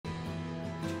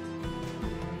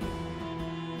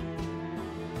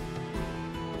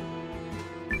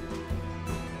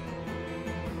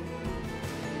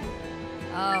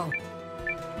Oh.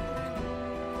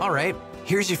 All right,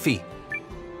 here's your fee.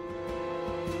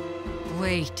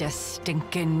 Wait a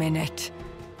stinking minute.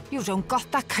 You don't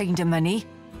got that kind of money.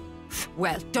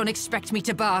 Well, don't expect me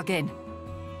to bargain.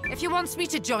 If you wants me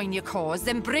to join your cause,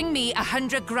 then bring me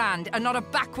 100 grand and not a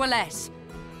backward less.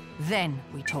 Then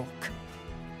we talk.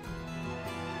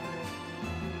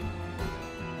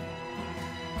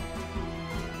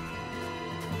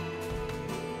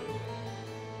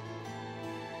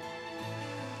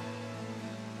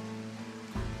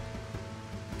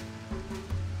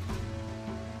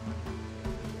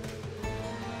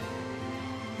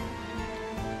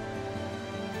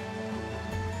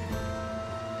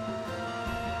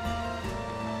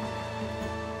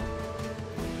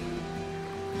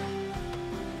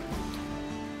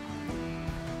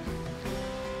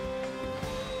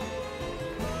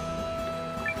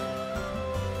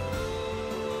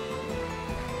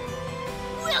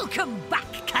 Welcome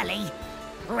back, Cully.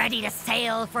 Ready to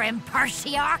sail for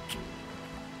Impertiarch?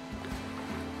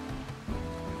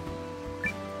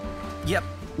 Yep,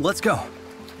 let's go.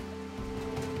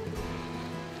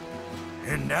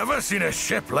 You never seen a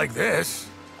ship like this.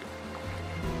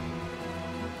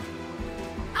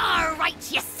 All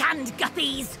right, you sand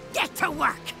guppies, get to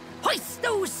work. Hoist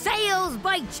those sails,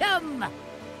 by chum.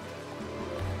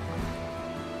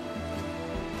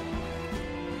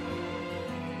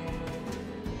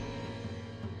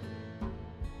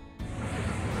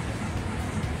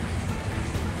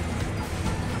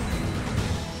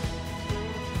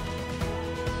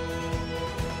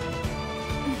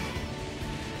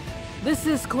 This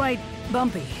is quite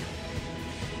bumpy.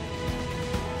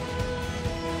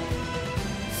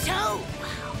 So,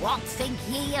 what think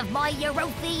ye of my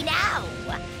Europhi now?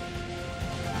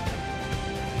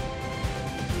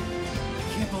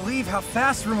 Can't believe how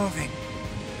fast we're moving.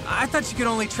 I thought you could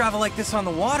only travel like this on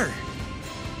the water.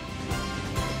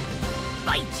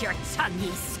 Bite your tongue,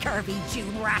 ye scurvy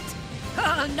June rat.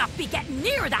 I'll not be getting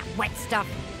near that wet stuff,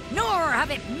 nor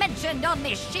have it mentioned on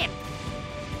this ship.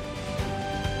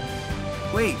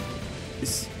 Wait,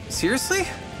 seriously?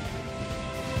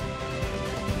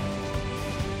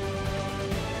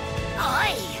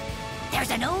 Aye!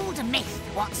 There's an old myth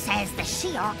what says the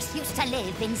Shearks used to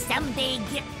live in some big...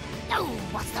 Oh,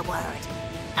 what's the word?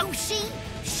 Ocean?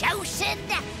 Ocean?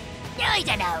 I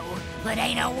dunno, but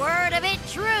ain't a word of it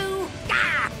true.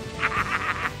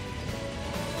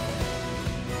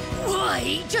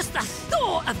 Why, just the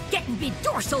thought of getting me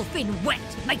dorsal fin wet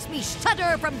makes me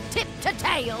shudder from tip to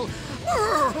tail.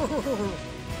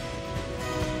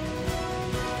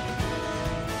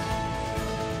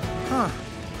 Huh.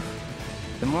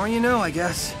 The more you know, I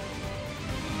guess.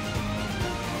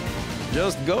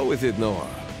 Just go with it, Noah.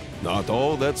 Not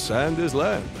all that sand is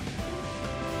land.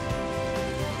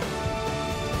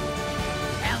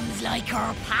 Sounds like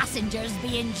our passengers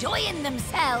be enjoying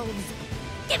themselves.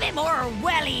 Give it more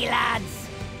welly, lads.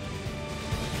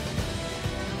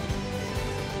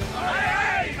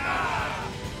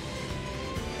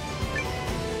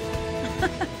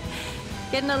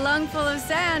 Getting a lung full of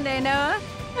sand, eh, Noah?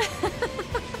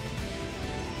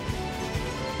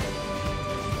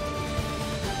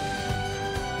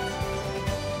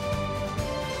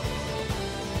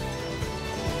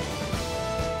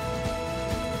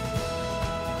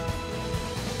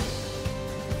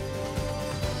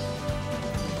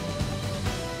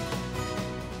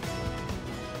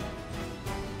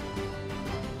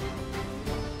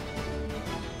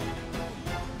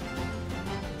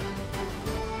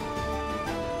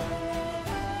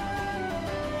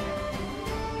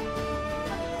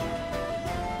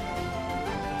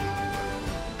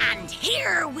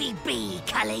 Here we be,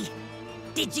 Cully.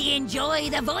 Did ye enjoy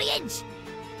the voyage?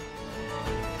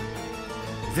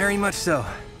 Very much so.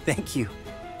 Thank you.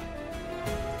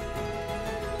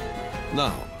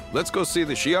 Now, let's go see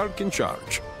the Sheark in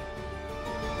charge.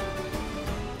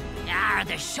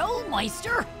 The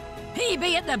showmeister? He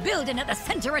be at the building at the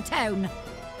center of town.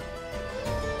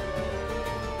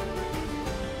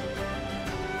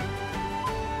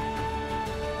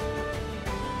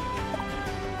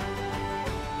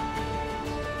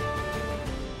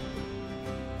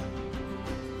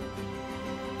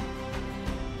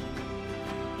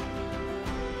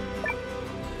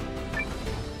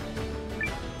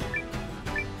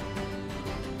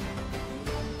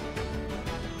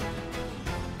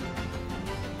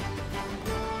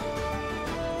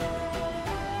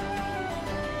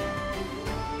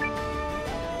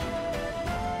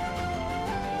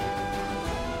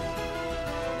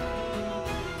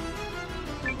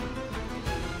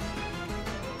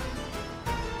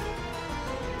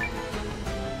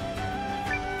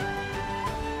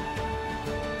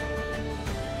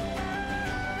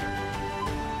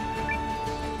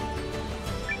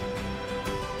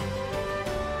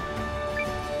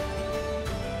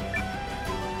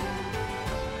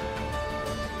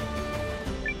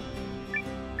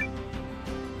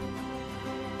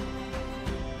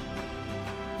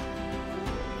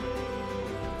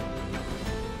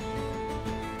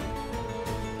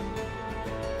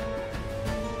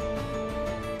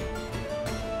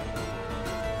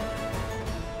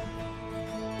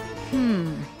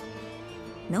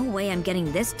 No way I'm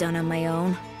getting this done on my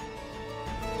own.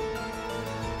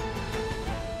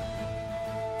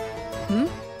 Hmm?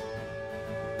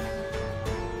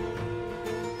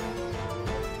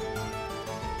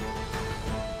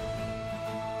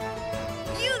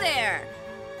 You there!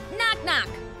 Knock knock!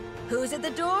 Who's at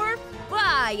the door?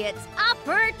 Why, it's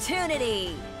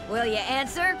opportunity! Will you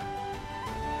answer?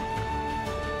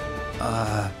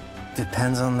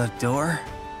 Depends on the door?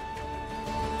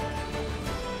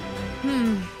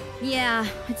 Yeah,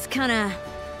 it's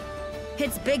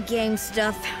big game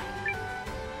stuff.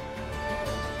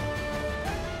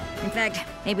 In fact,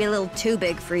 maybe a little too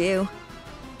big for you.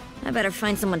 I better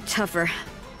find someone tougher.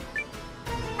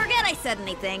 Forget I said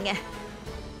anything.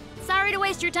 Sorry to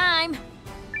waste your time.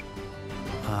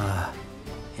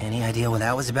 Any idea what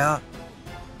that was about?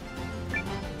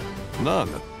 None.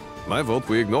 I vote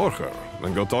we ignore her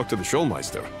and go talk to the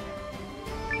Schulmeister.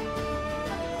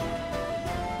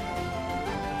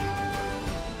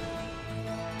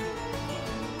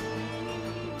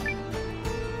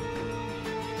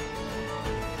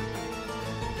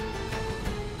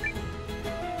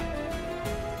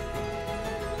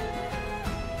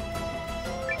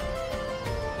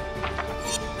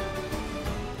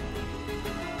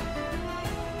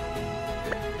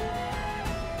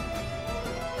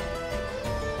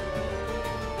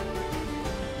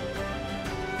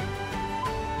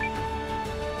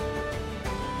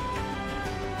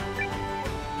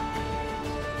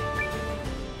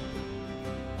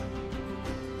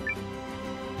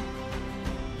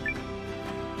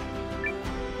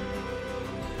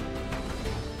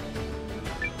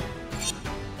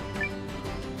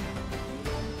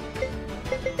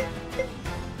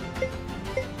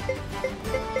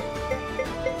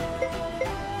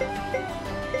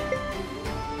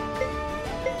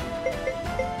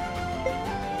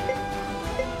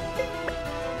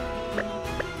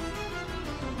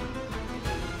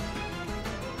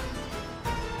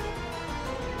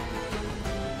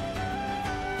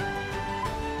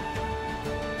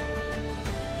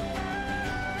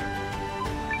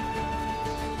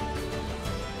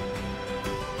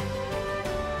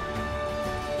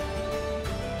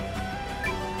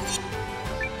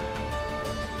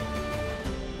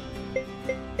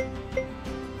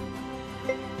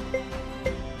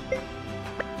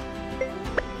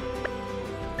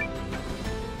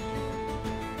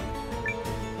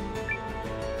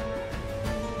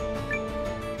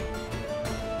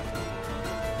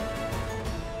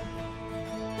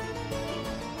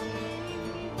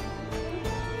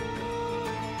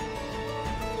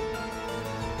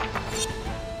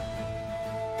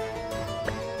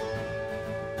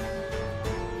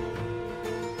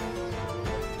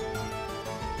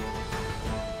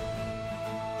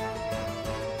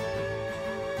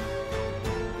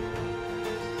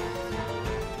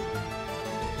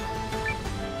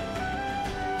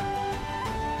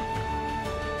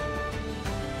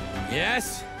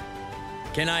 Yes?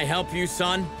 Can I help you,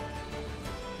 son?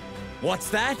 What's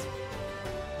that?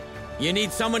 You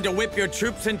need someone to whip your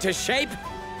troops into shape?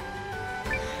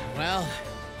 Well,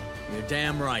 you're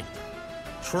damn right.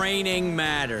 Training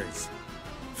matters.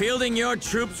 Fielding your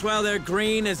troops while they're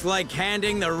green is like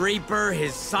handing the Reaper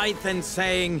his scythe and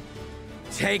saying,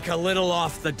 take a little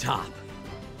off the top.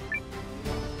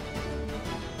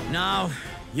 Now,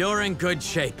 you're in good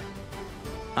shape.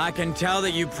 I can tell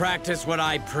that you practice what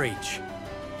I preach.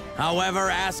 However,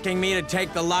 asking me to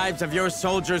take the lives of your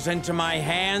soldiers into my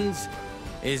hands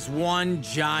is one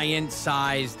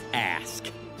giant-sized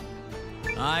ask.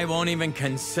 I won't even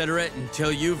consider it until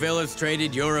you've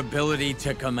illustrated your ability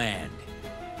to command.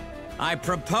 I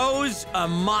propose a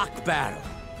mock battle.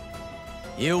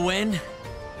 You win,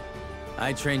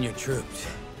 I train your troops.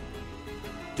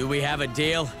 Do we have a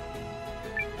deal?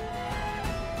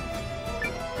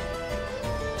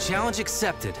 Challenge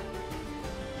accepted.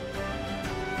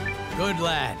 Good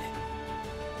lad.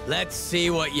 Let's see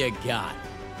what you got.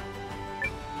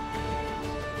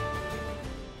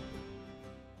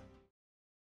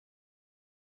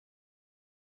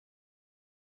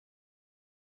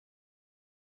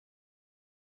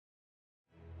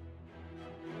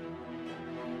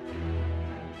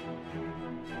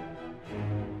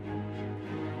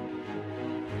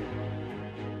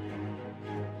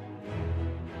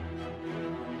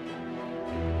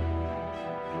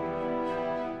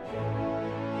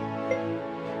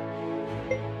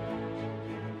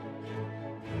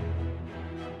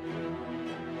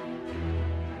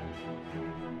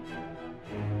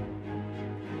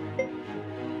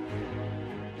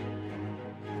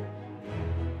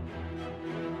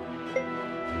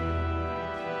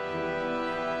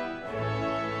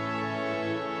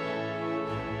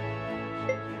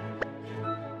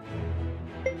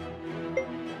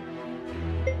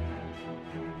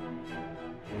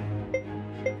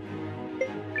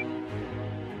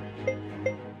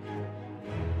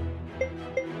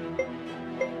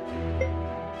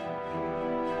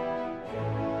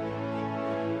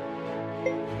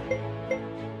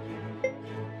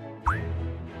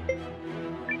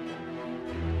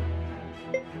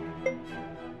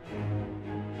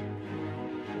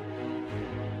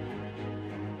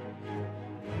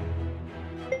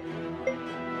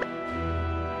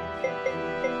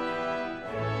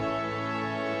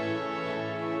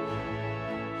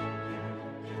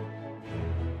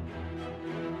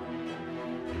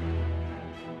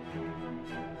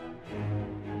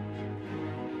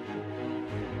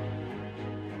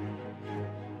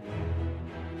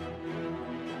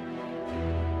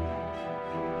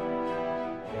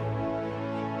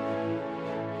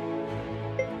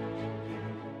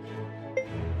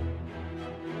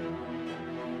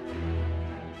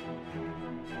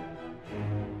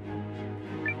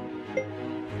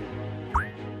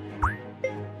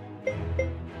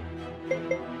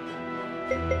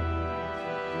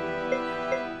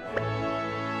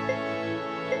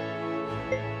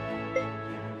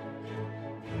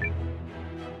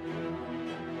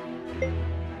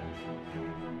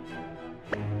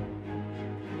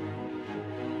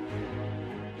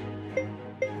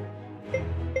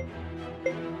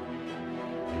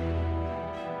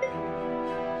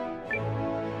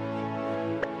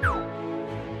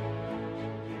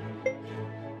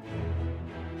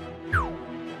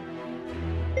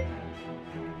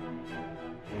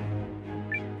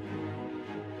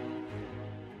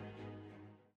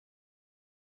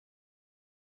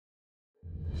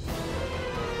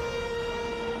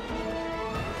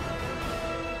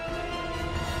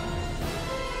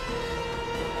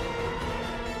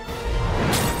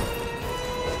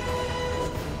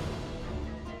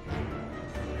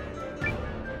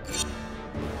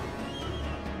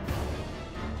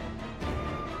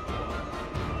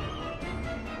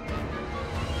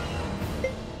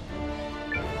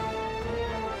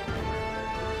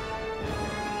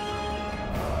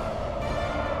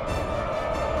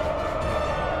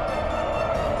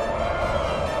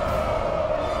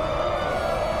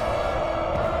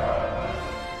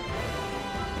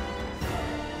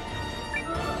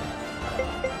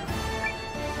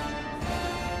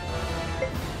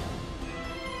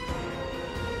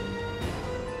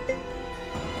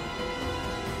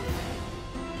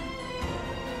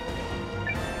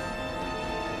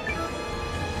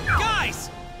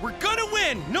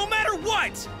 win, no matter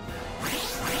what!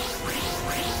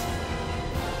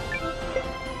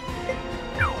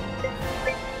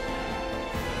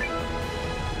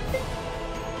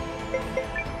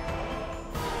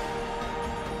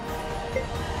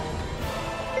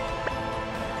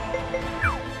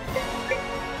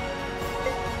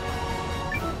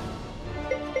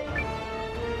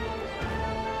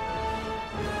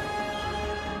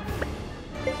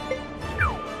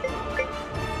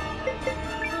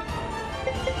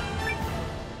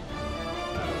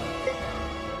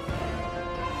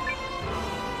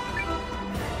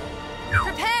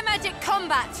 Prepare magic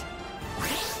combat!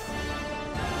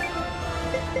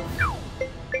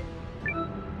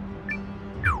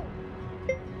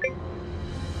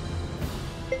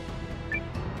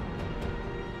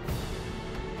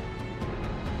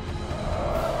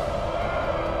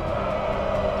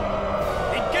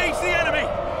 Engage the enemy!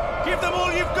 Give them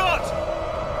all you've got!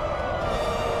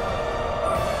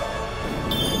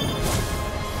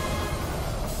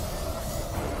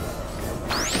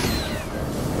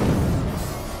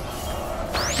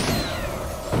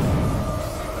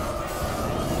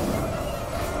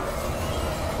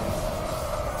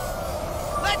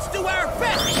 Let's do our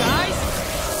best, guys!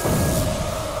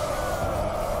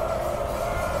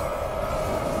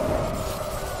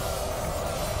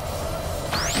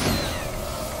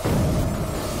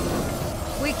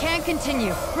 We can't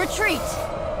continue. Retreat!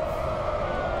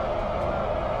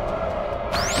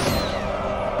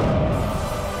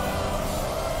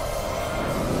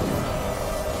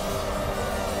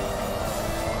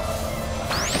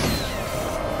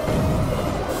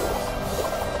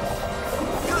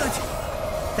 Good!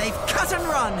 They've cut and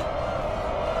run!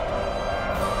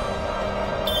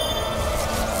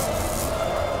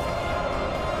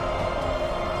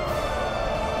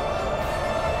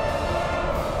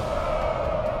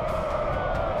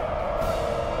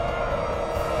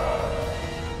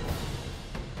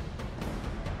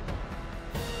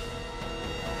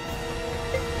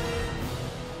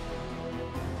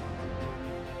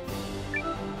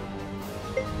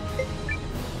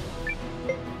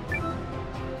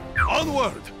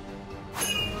 Onward!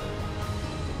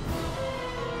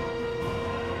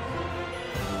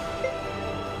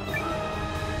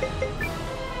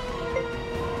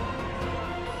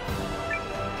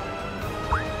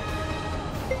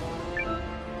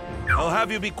 I'll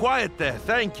have you be quiet there,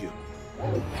 thank you.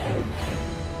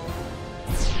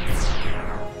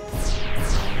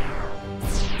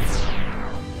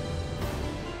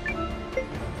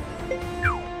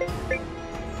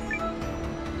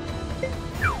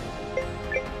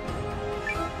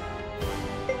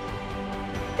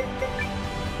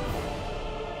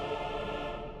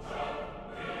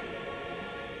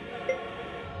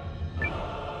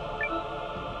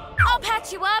 I'll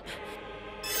patch you up!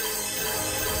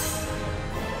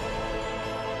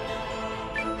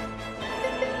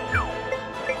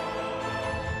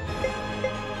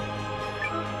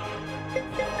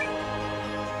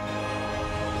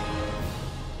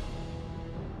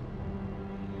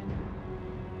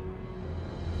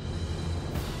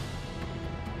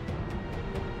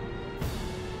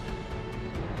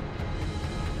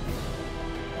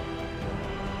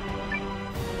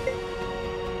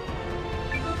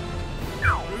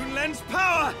 Runeland's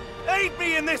power! Aid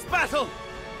me in this battle!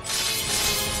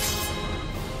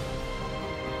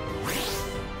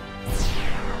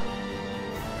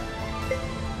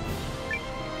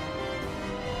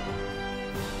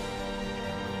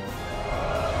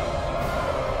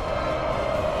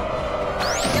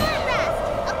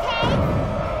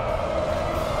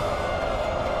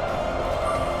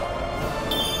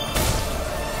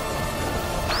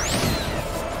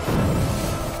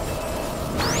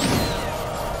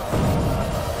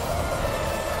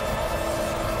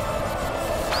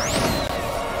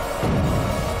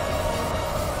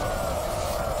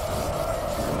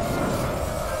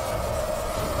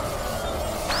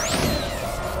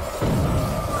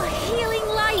 A healing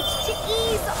light to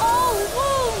ease all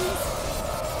wounds!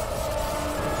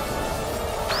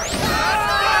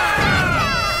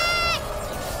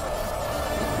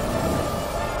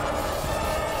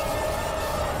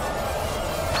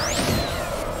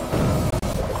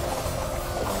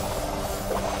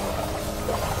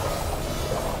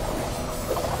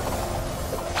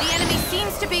 The enemy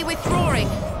seems to be withdrawing.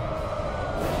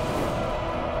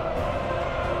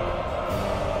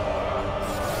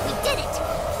 We did it!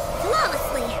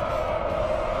 Flawlessly!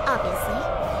 Obviously.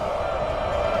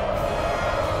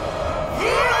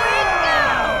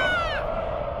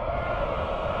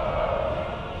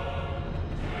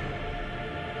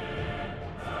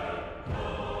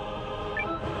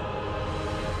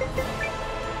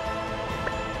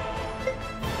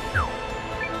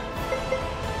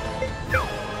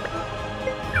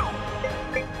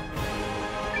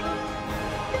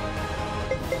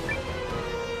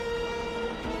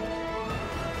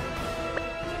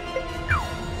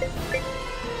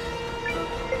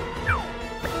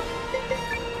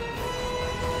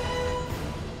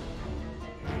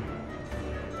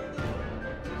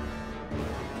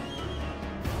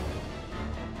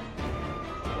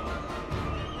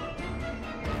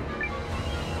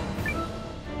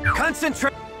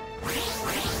 Concentrate!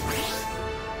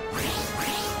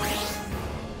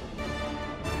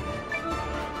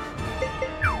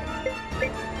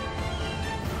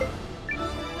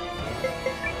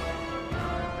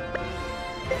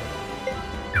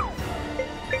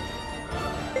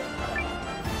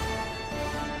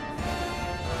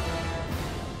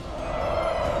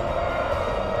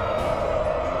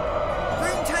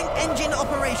 Broom tank engine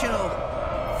operational!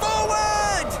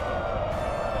 Forward!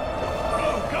 Go,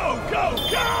 go, go,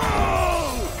 go!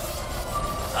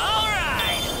 All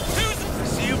right! I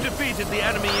see you've defeated the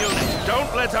enemy unit.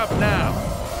 Don't let up now.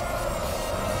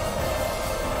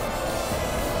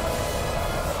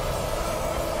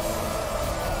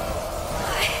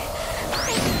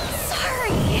 I'm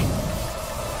sorry.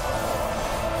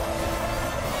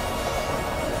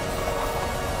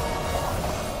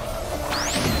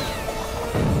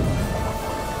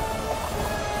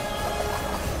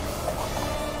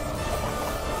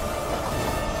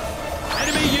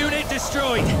 Enemy unit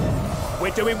destroyed.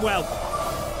 We're doing well.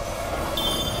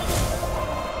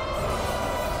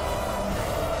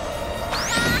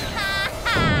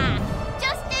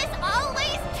 Justice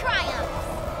always triumphs.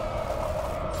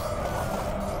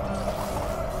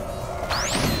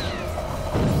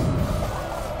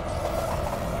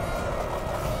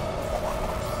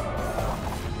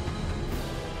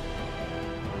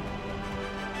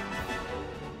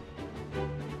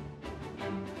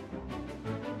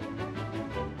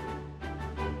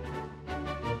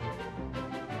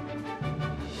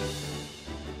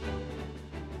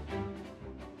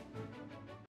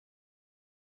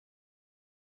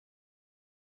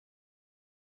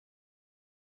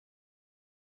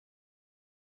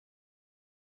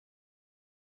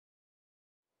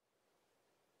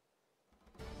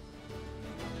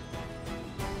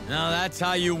 Now that's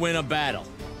how you win a battle.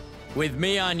 With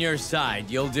me on your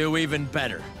side, you'll do even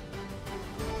better.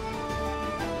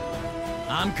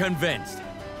 I'm convinced.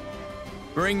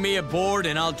 Bring me aboard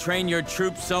and I'll train your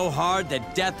troops so hard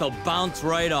that death will bounce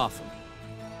right off them.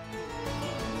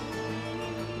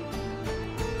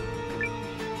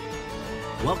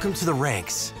 Welcome to the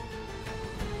ranks.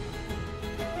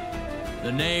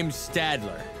 The name's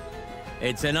Stadler.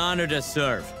 It's an honor to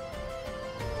serve.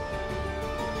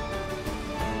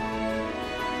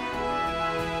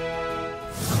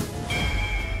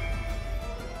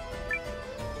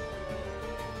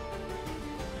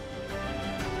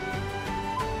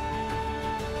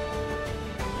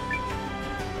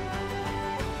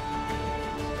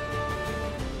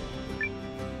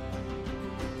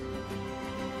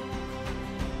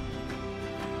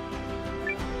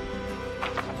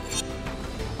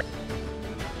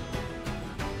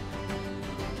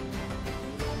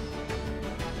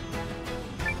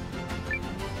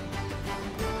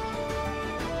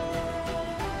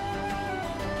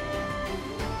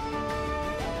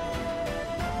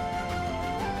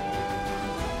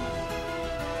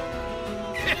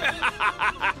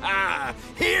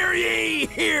 Hear ye,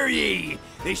 hear ye!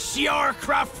 The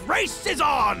Shiarcraft race is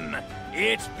on!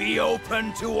 It be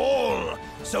open to all,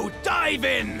 so dive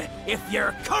in if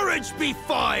your courage be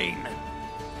fine!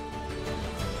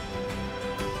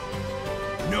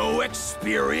 No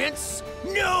experience?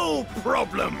 No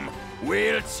problem!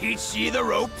 We'll teach ye the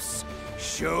ropes.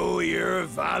 Show your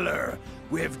valor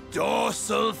with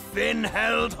dorsal fin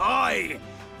held high.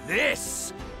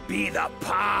 This be the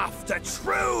path to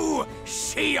true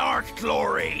Shiark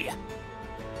glory!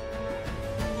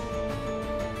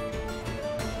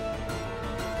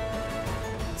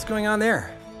 What's going on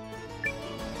there?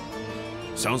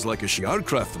 Sounds like a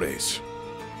Shiarcraft race.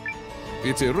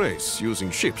 It's a race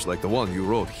using ships like the one you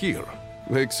rode here,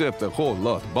 except a whole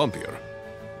lot bumpier.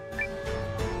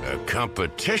 A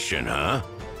competition, huh?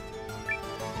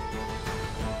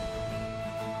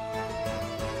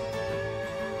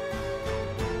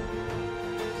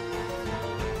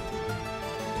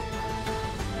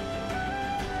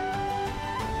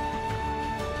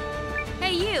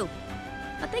 Hey, you.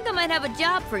 I think I might have a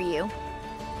job for you.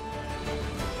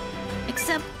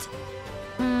 Except,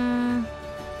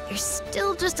 you're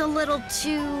still just a little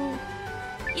too...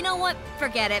 You know what?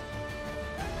 Forget it.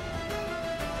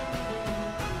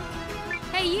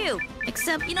 Hey, you.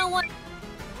 Except, you know what?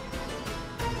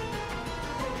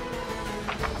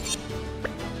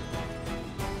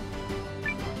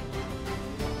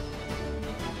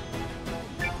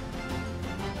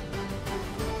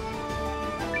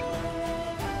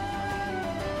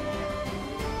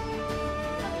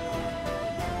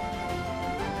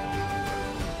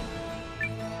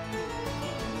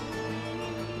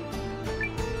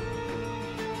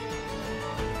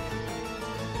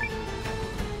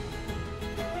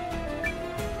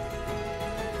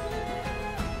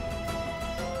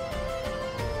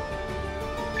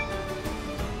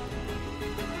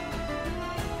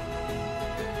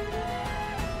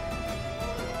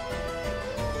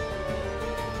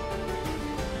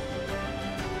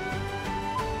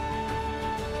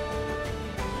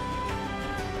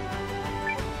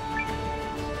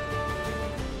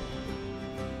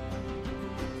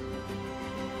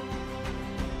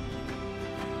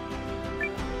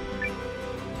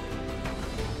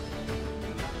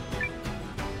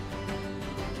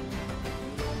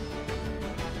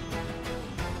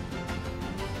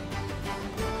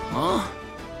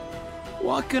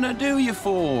 What can I do you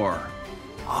for?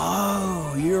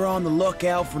 Oh, you're on the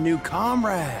lookout for new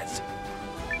comrades.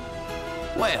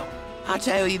 Well, I'll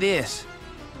tell you this.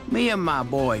 Me and my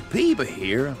boy Peeba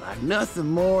here like nothing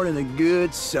more than a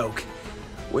good soak.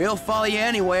 We'll follow you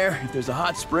anywhere if there's a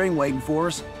hot spring waiting for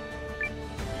us.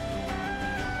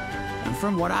 And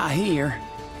from what I hear,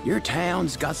 your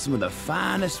town's got some of the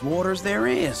finest waters there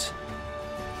is.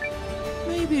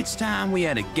 Maybe it's time we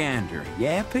had a gander,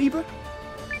 yeah, Peeba?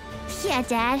 Yeah,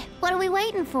 Dad. What are we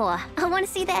waiting for? I want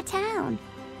to see that town.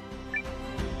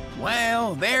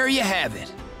 Well, there you have it.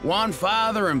 One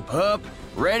father and pup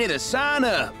ready to sign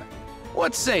up.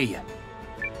 What say you?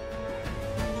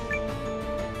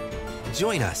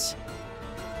 Join us.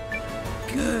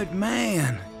 Good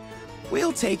man.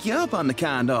 We'll take you up on the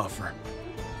kind offer.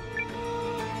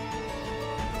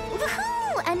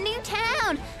 Woohoo! A new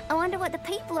town! I wonder what the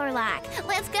people are like.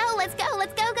 Let's go, let's go,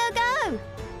 let's go, go, go!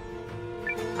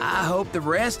 I hope the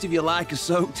rest of you like a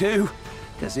soak too,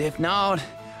 because if not,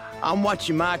 I'm what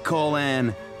you might call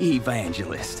an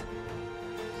evangelist.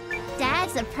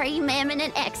 Dad's a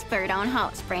pre-eminent expert on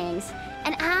hot springs,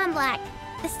 and I'm like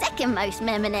the second most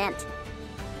eminent.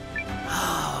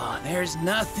 Oh, there's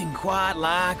nothing quite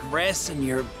like resting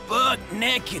your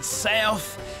buck-naked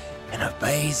self in a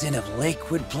basin of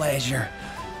liquid pleasure.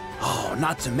 Oh,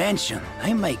 not to mention,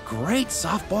 they make great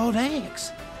soft-boiled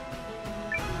eggs.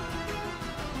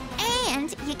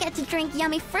 And you get to drink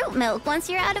yummy fruit milk once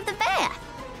you're out of the bath.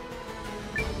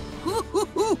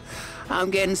 I'm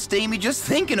getting steamy just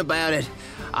thinking about it.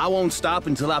 I won't stop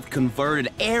until I've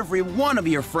converted every one of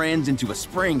your friends into a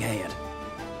springhead.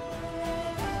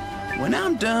 When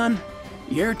I'm done,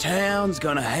 your town's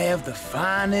gonna have the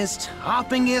finest,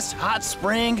 hoppingest hot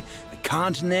spring the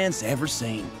continent's ever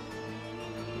seen.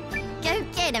 Go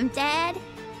get him, Dad.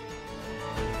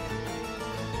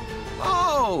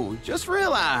 Oh, just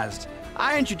realized.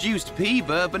 I introduced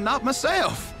Peeba, but not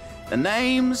myself. The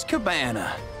name's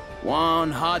Cabana.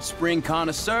 One hot spring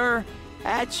connoisseur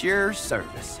at your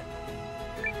service.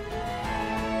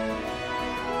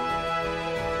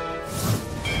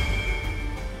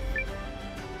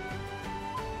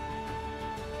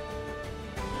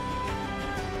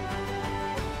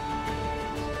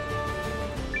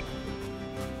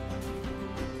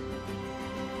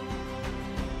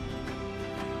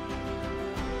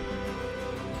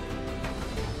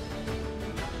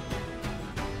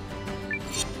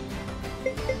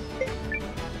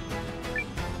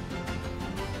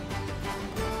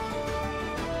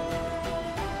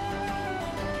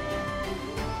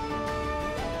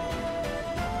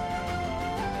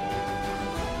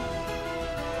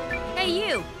 Hey,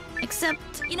 you!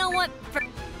 Except, you know what?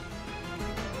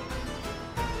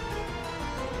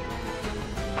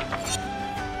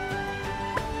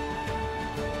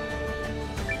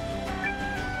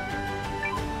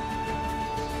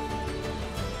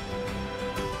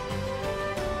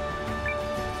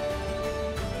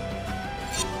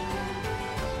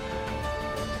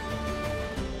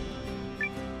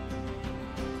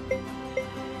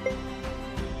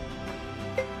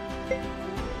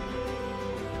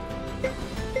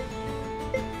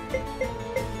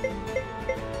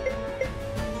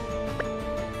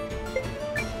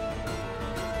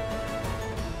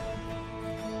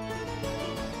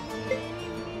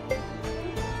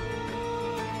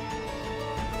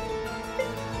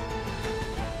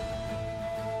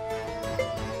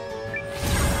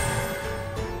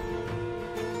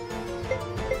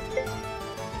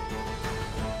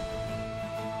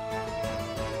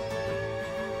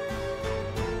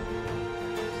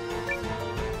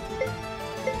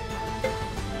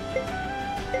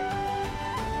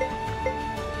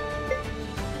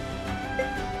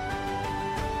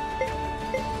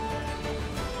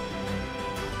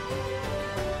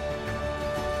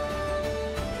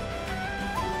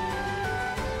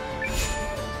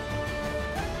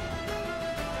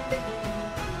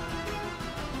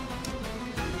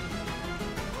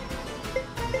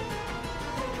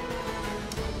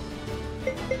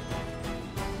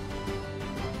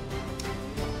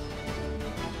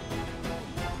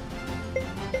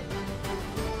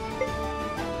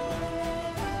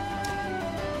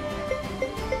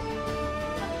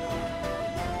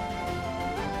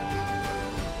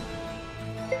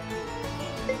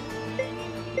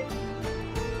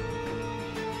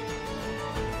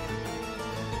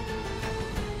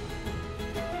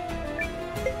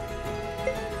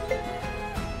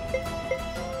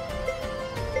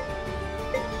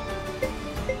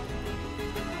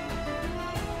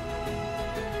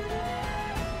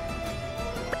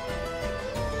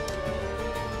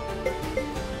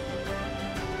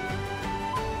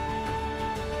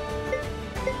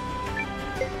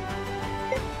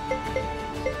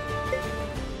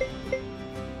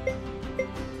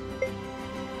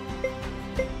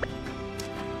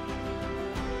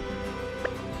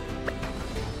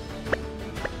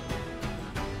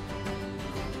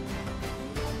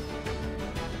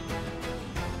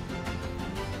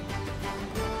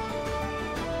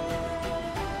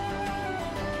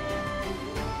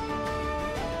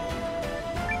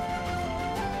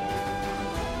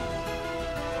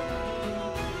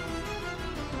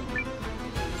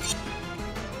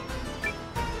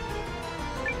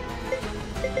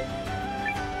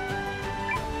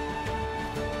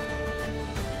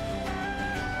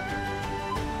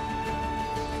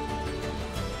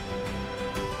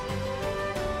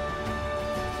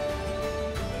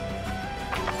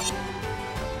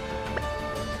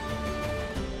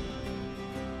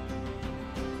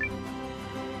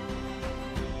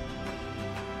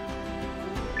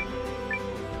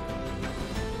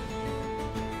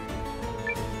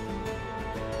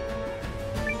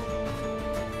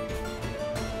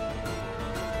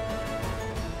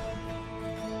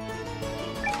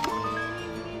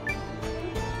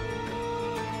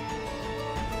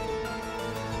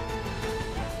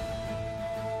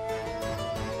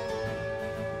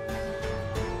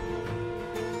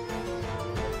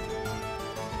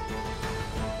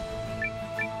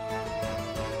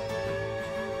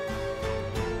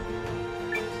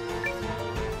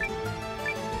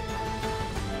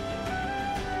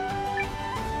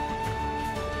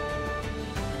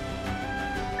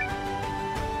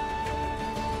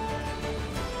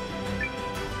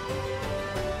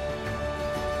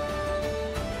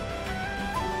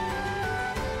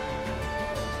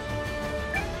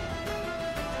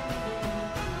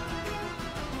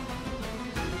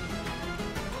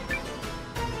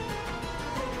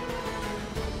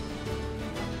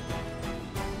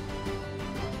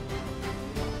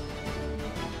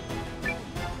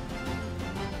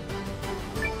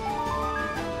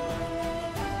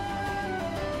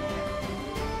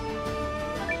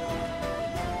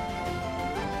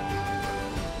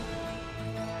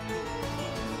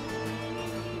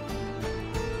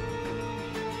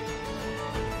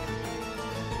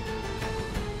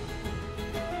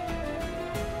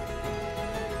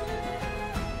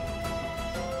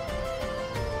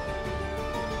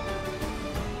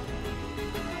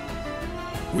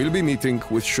 We'll be meeting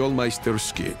with Schulmeister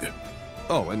Skid.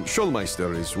 Oh, and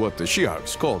Schulmeister is what the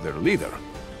Shiarks call their leader.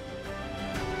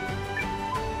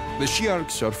 The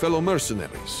Shiarks are fellow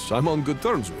mercenaries I'm on good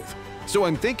terms with, so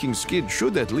I'm thinking Skid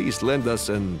should at least lend us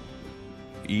an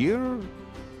ear?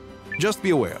 Just be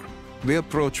aware, they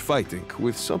approach fighting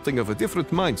with something of a different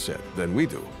mindset than we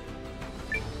do.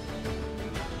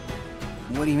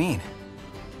 What do you mean?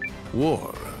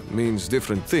 War means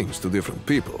different things to different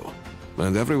people,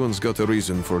 and everyone's got a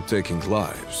reason for taking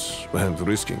lives and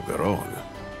risking their own.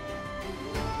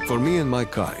 For me and my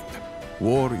kind,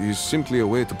 war is simply a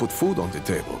way to put food on the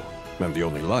table, and the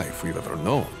only life we've ever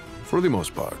known, for the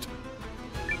most part.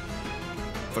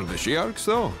 For the Shiarks,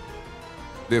 though,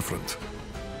 different.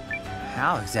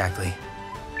 How exactly?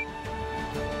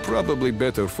 Probably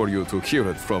better for you to hear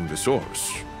it from the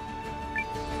source.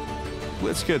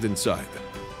 Let's head inside.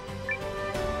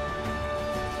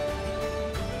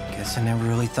 Guess I never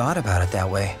really thought about it that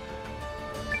way.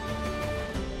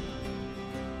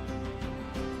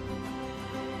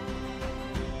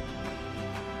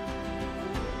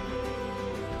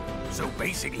 So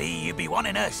basically, you'd be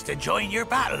wanting us to join your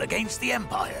battle against the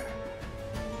Empire.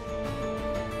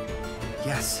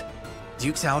 Yes.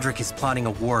 Dukes Aldrich is plotting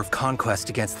a war of conquest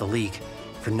against the League,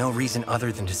 for no reason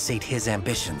other than to sate his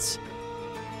ambitions.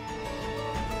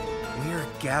 We're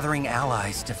gathering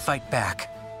allies to fight back.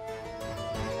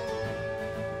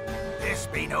 This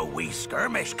be no wee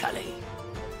skirmish, Cully.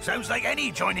 Sounds like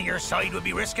any joining your side would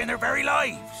be risking their very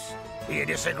lives. Do you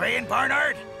disagreeing,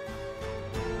 Barnard?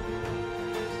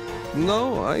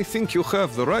 No, I think you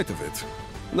have the right of it.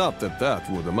 Not that that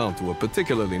would amount to a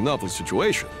particularly novel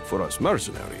situation for us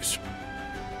mercenaries.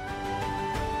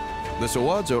 The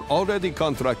Sawads are already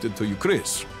contracted to you,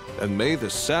 Chris, and may the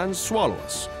sands swallow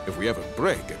us if we ever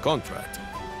break a contract.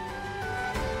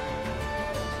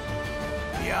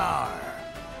 Yar.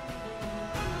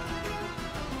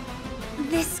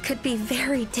 This could be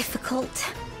very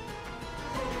difficult.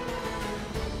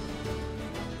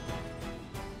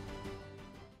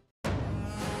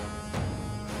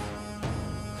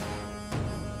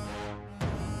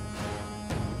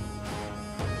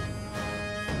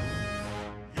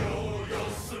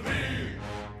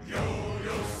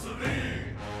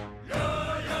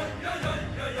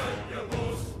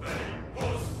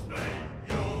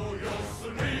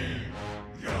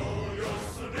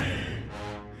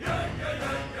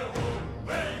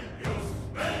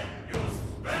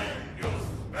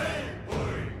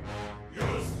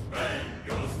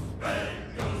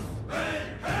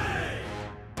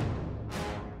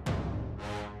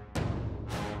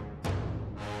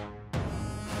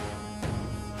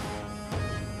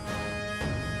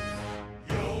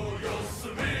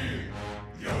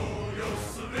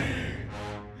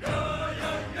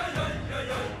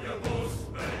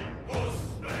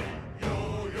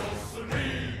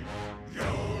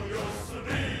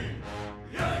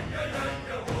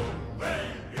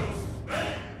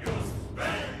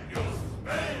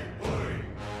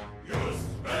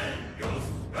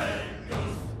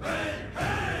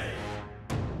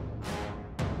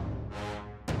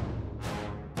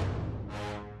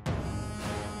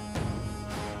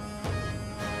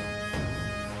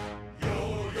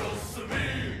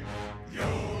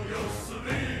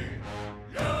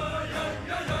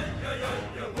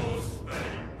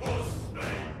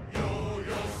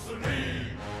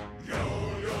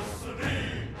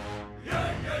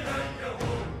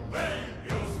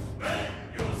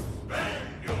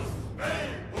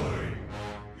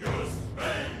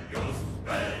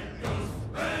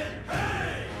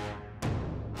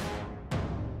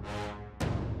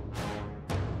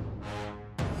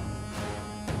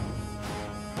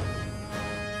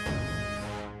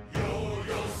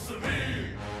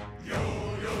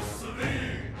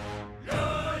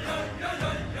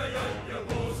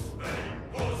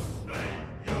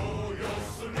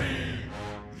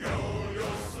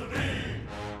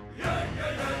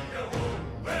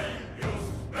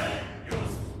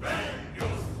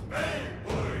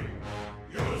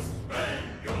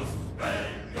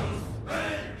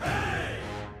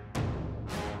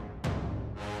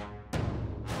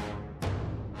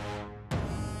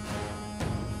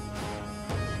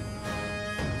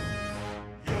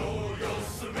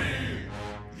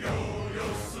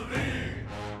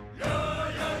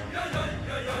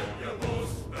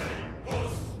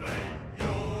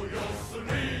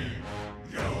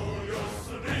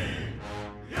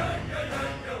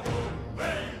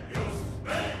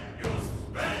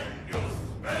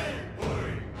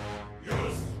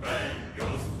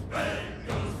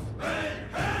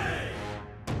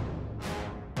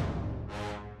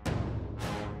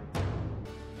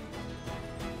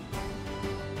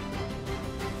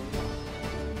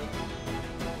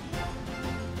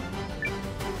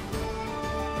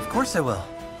 course I will.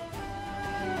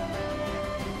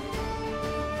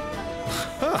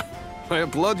 Ha! I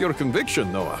applaud your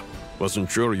conviction, Noah.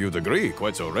 Wasn't sure you'd agree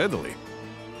quite so readily.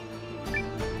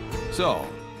 So,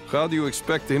 how do you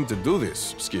expect him to do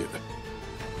this, Skid?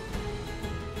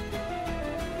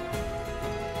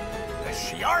 The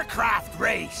Shiarcraft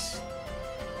race!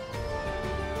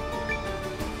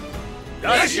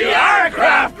 The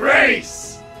Shiarcraft race!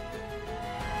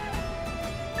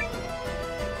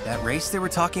 That race they were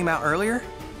talking about earlier?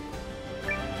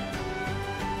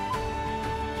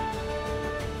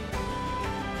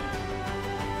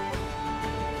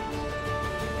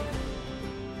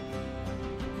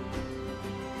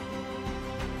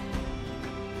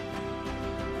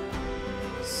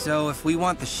 So if we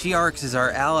want the Shiarks as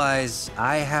our allies,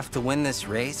 I have to win this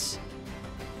race?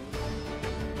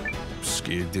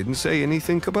 Skid didn't say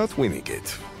anything about winning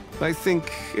it. I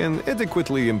think an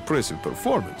adequately impressive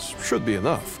performance should be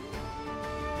enough.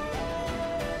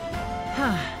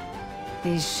 Huh.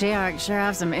 These Shiarks sure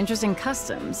have some interesting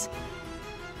customs.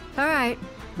 Alright,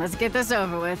 let's get this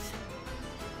over with.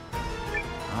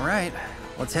 All right,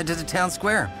 let's head to the town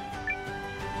square.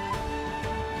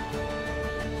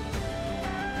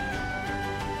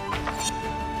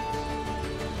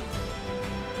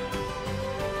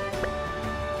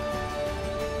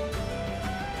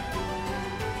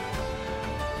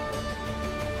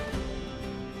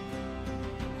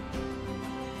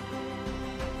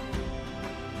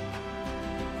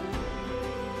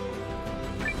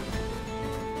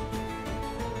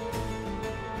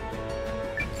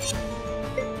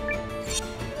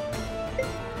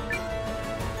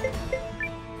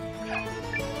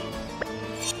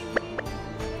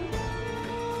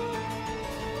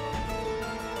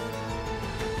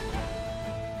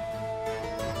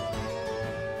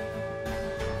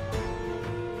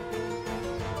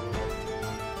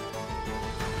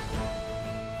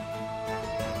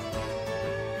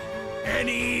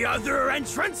 Any other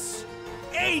entrants?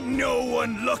 Ain't no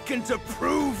one looking to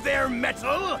prove their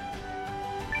mettle?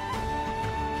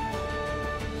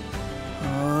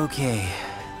 Okay,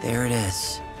 there it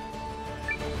is.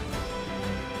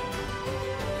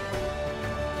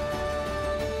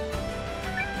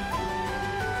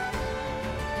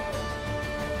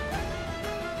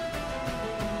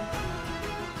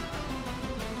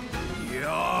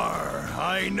 Yar,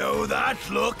 I know that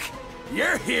look.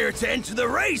 You're here to enter the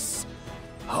race.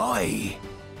 Aye,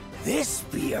 this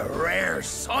be a rare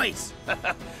sight,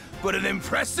 but an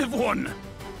impressive one.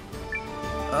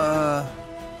 Oh,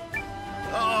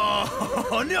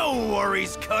 no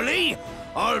worries, Cully.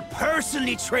 I'll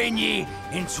personally train ye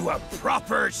into a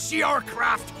proper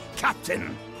Shiarcraft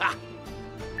captain. Ha.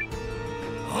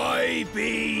 I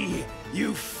be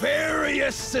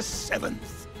Eupharius the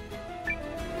Seventh.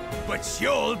 But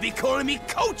you'll be calling me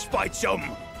Coach, by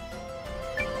chum.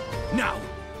 Now,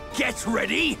 get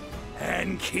ready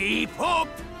and keep up.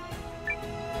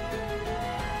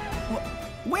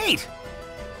 Wait!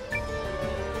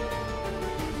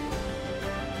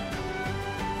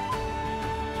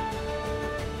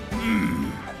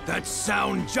 That's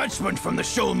sound judgment from the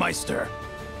Schulmeister.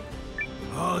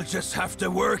 I'll just have to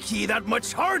work ye that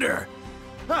much harder.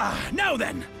 Now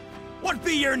then, what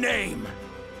be your name?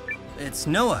 It's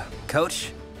Noah,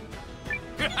 Coach.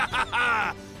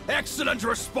 Excellent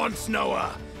response,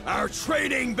 Noah. Our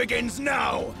training begins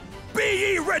now.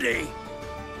 Be ye ready!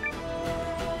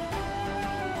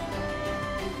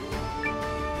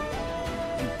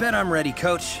 You bet I'm ready,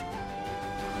 Coach.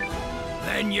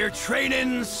 Then your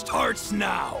training starts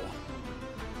now.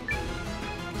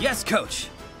 Yes, Coach.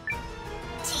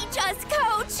 Teach us,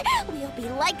 Coach! We'll be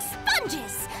like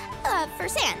sponges. For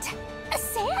sand.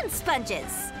 Sand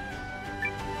sponges.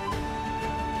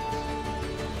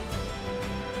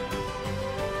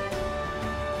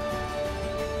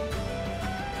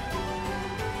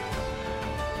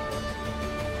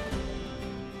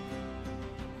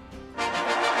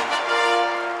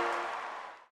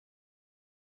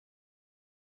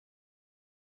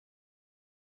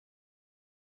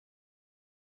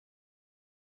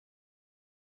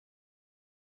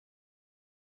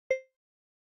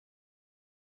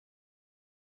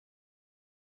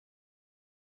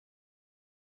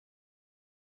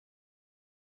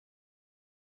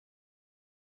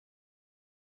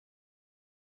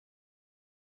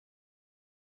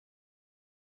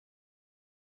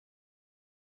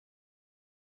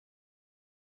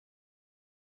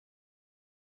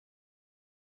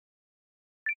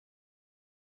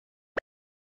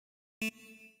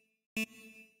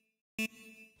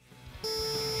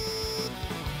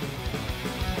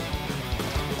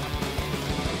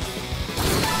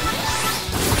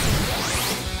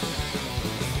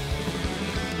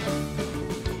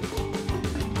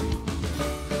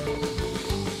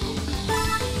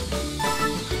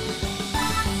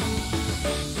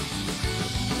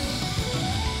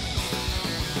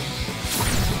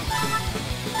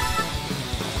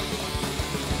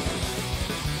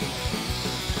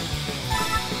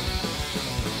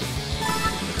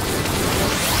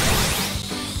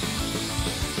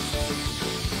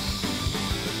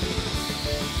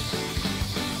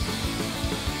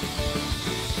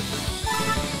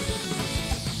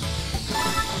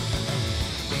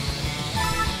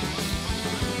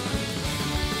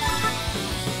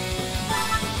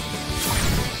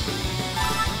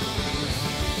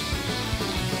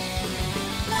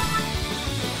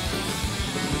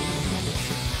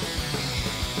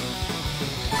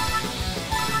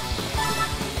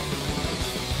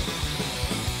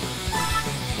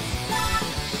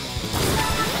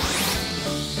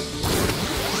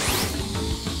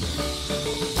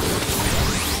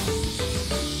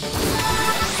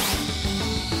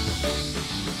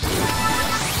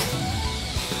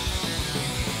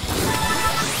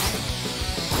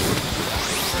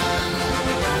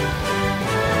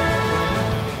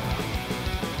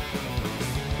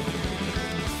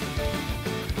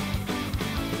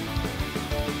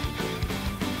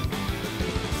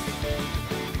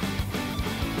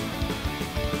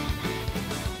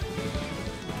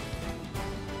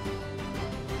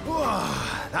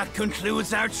 that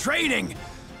concludes our training.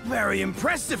 Very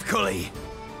impressive, Cully.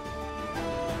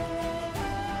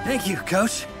 Thank you,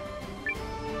 Coach.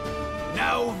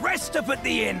 Now rest up at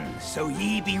the inn, so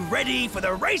ye be ready for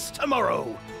the race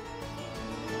tomorrow.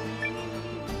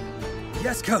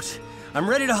 Yes, Coach. I'm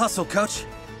ready to hustle, Coach.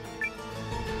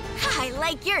 I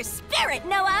like your spirit,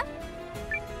 Noah!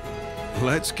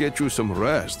 Let's get you some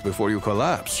rest before you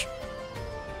collapse.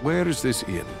 Where is this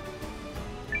inn?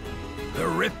 The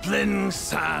Rippling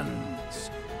Sands.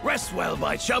 Rest well,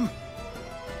 my chum.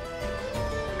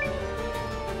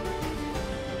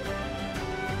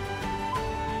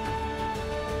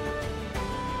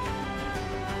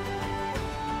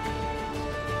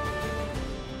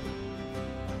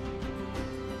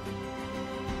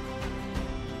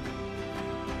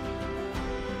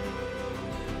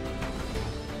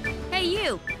 Hey,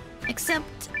 you!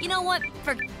 Except, you know what?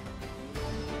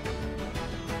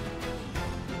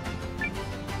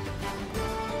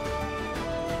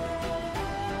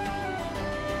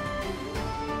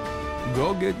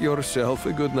 Go get yourself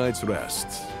a good night's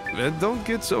rest. And don't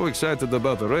get so excited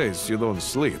about the race you don't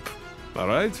sleep. All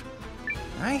right?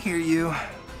 I hear you.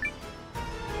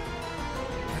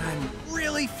 But I'm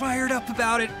really fired up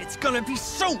about it. It's gonna be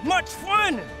so much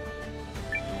fun!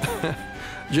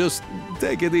 Just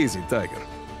take it easy, Tiger.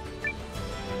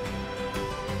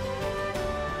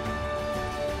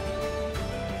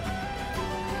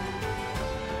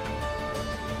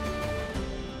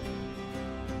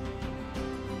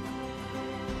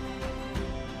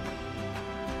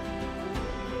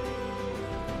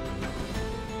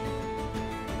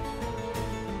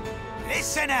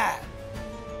 Listener!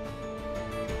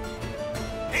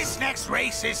 This next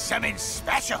race is something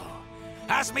special.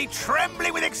 Has me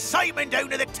trembling with excitement down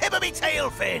to the tip of me tail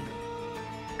fin.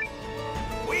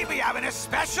 We be having a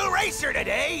special racer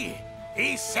today.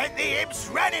 He sent the imps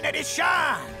running at his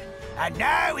shan, and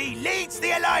now he leads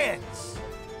the Alliance.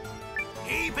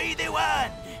 He be the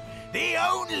one, the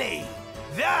only,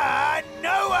 the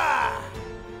Noah!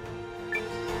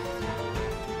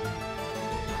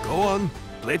 Go on,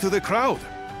 play to the crowd.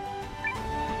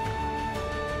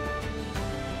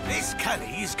 This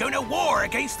Cully's going to war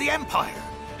against the Empire,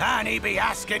 and he be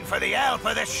asking for the help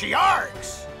of the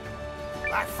Shiarks.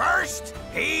 But first,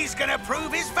 he's gonna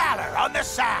prove his valor on the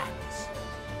sands.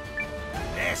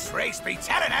 This race be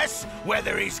telling us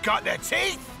whether he's got the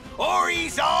teeth or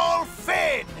he's all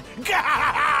fin.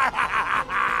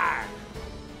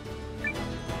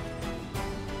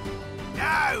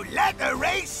 Now let the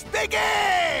race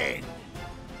begin!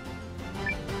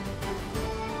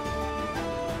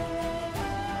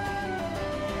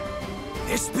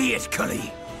 This be it,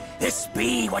 Cully. This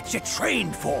be what you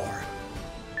trained for.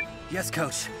 Yes,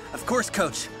 Coach. Of course,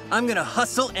 Coach. I'm gonna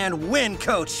hustle and win,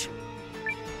 Coach.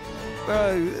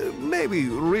 Maybe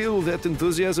reel that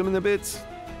enthusiasm in a bit.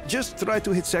 Just try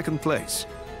to hit second place.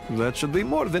 That should be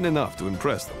more than enough to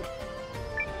impress them.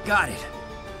 Got it.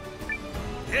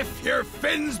 If your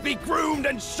fins be groomed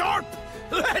and sharp,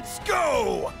 let's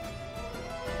go!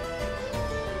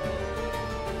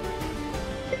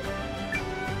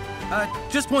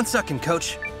 Just 1 second,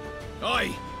 Coach.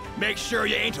 Aye, make sure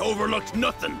you ain't overlooked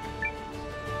nothing.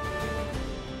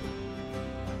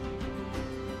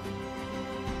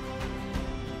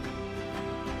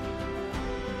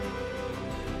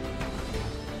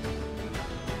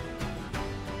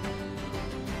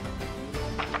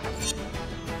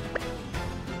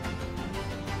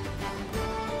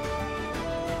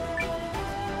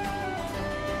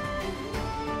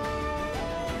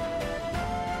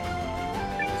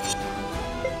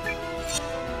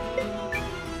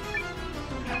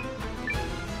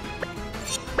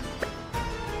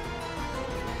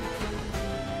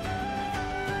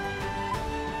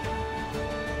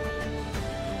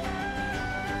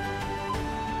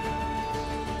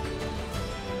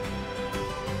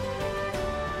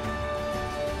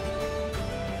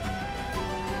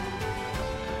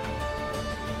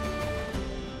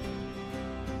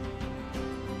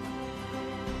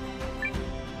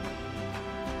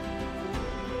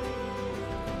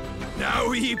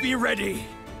 Now ye be ready.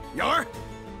 Yar?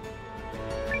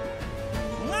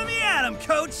 Let me at him,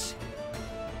 Coach!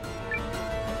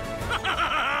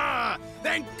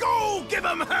 Then go give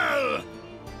him hell!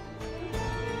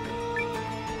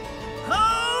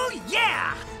 Oh,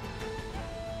 yeah!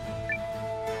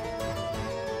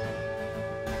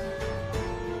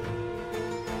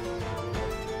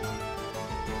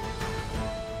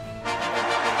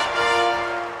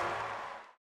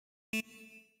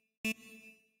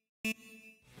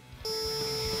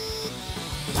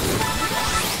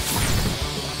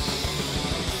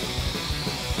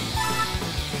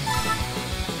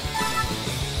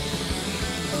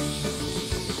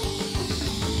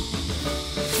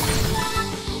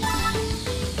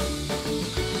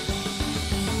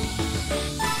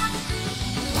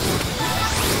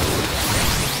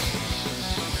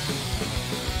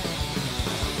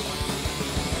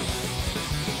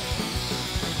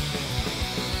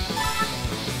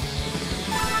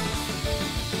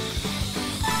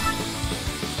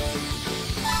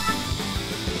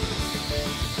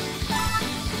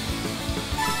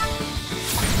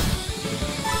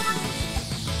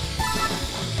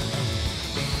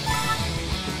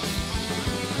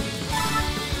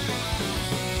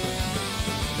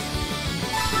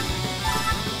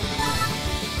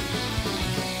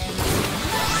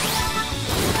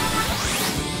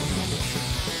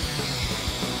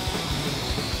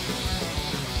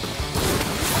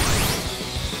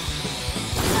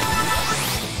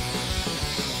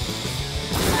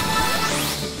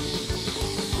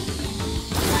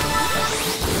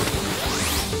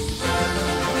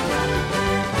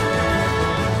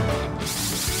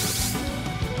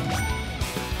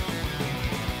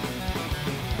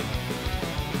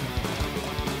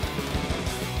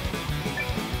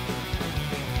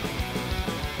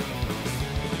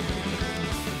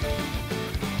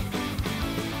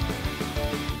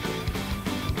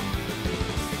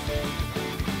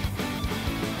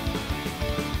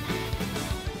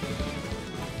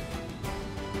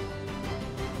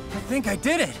 think I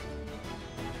did it!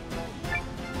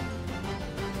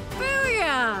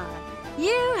 Booyah!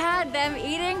 You had them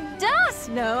eating dust,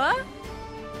 Noah!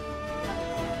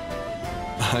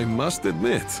 I must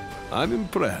admit, I'm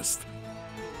impressed.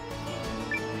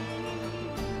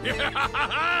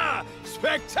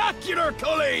 Spectacular,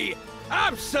 Cully!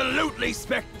 Absolutely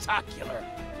spectacular!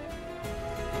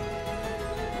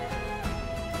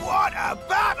 What a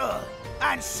battle!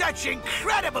 And such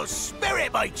incredible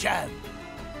spirit, my chum!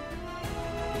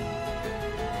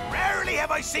 Rarely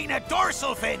have I seen a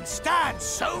dorsal fin stand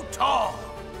so tall.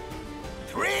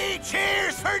 3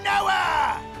 cheers for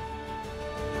Noah!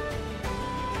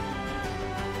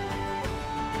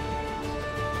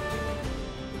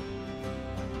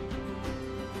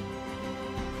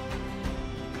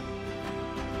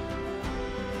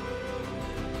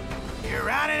 You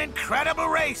ran an incredible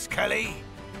race, Cully,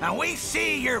 and we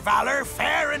see your valor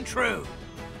fair and true.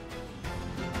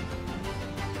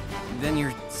 Then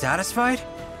you're satisfied?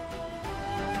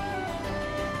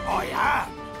 I am.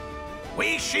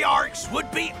 We Shiarks would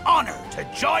be honored to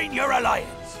join your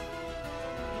alliance.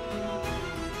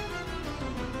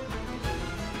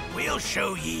 We'll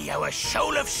show ye how a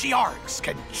shoal of Shiarks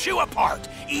can chew apart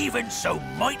even so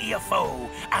mighty a foe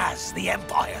as the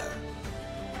Empire.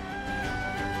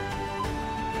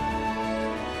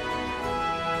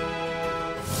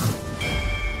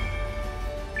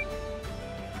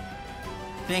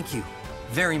 Thank you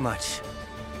very much.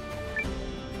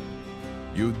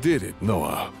 You did it,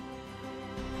 Noah.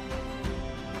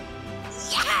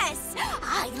 Yes!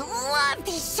 I love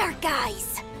these shark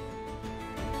guys!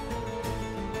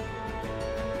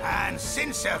 And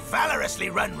since a valorously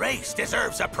run race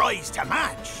deserves a prize to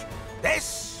match,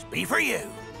 this be for you.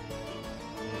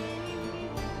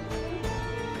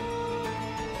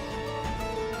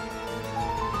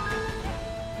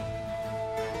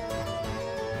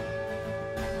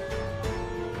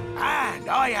 And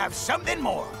I have something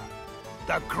more.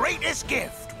 The greatest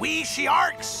gift we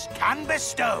Shiarks can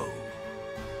bestow.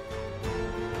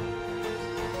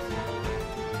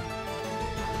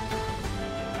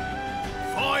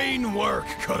 Fine work,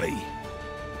 Cully.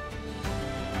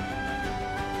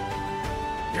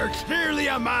 You're clearly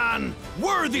a man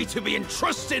worthy to be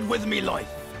entrusted with me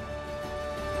life.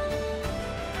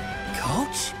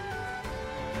 Coach?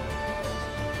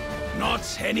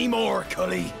 Not anymore,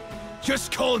 Cully.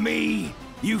 Just call me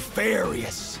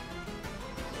Eupharius.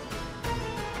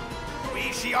 We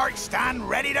Shiarks stand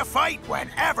ready to fight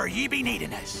whenever ye be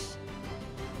needing us.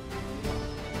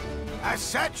 As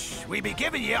such, we be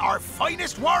giving you our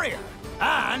finest warrior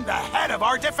and the head of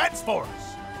our defense force,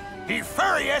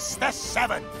 Eupharius the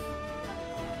Seventh.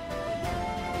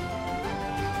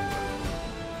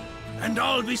 And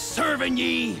I'll be serving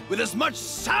ye with as much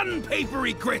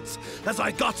sandpapery grit as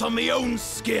I got on me own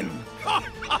skin. Ha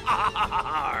ha ha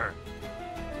ha!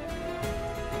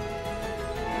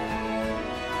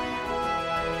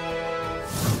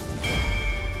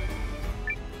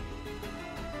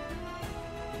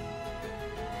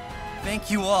 Thank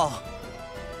you all.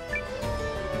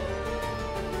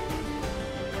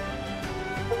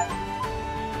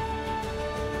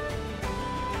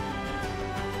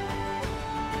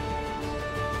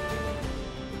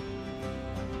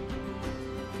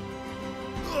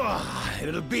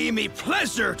 It'll be me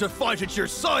pleasure to fight at your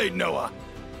side, Noah.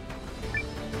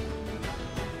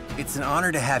 It's an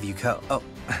honor to have you, Oh,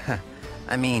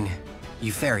 I mean,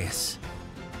 Eupharius.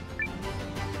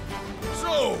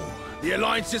 So, the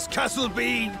Alliance's castle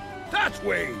be that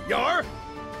way, Yar?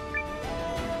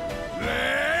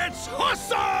 Let's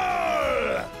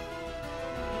hustle!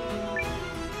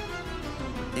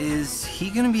 Is he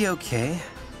gonna be okay?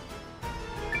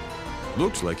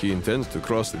 Looks like he intends to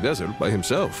cross the desert by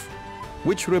himself.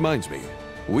 Which reminds me,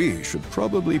 we should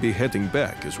probably be heading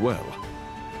back as well.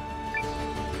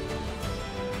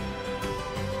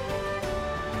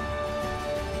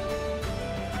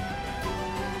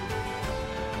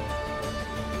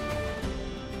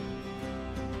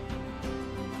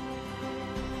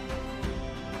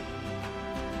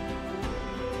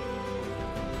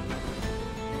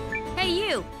 Hey,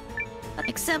 you!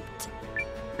 Except,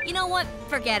 you know what?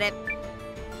 Forget it.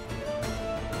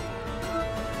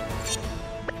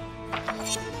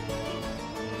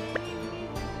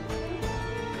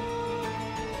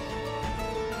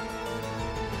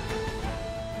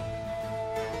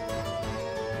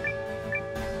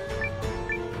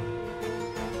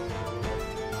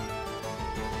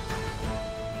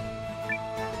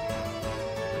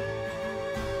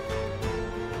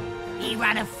 You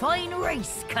ran a fine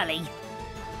race, Cully.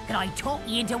 Can I talk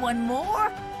you into one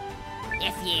more?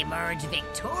 If you emerge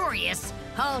victorious,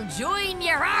 I'll join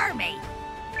your army.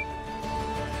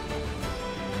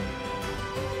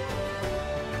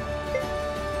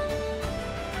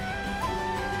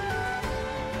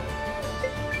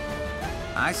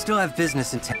 I still have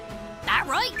business in town. That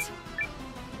right?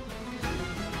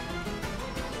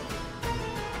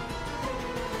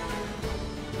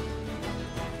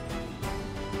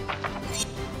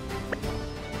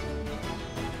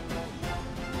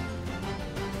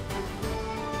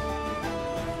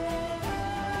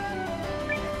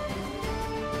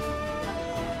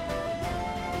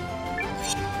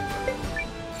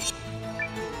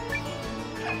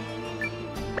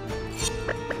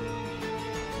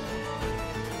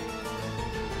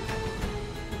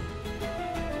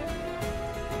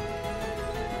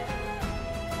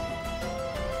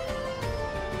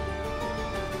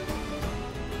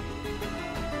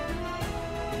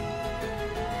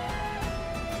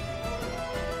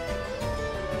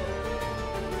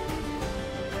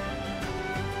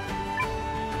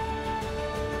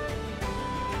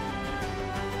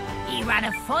 He ran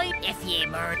a fight if ye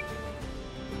murder.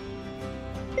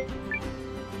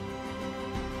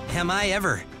 Am I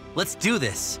ever? Let's do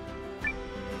this.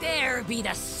 There be the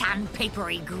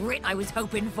sandpapery grit I was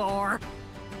hoping for.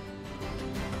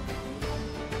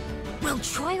 We'll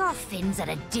try our fins at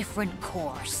a different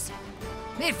course.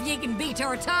 If ye can beat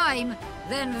our time,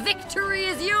 then victory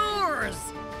is yours.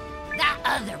 That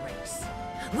other race,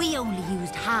 we only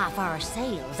used half our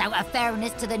sails out of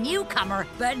fairness to the newcomer,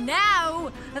 but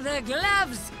now the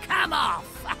gloves come off.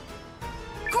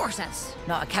 Of course, that's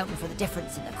not accounting for the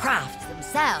difference in the crafts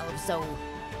themselves, so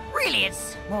really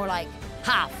it's more like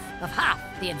half of half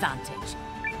the advantage.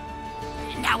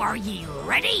 Now are ye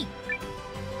ready?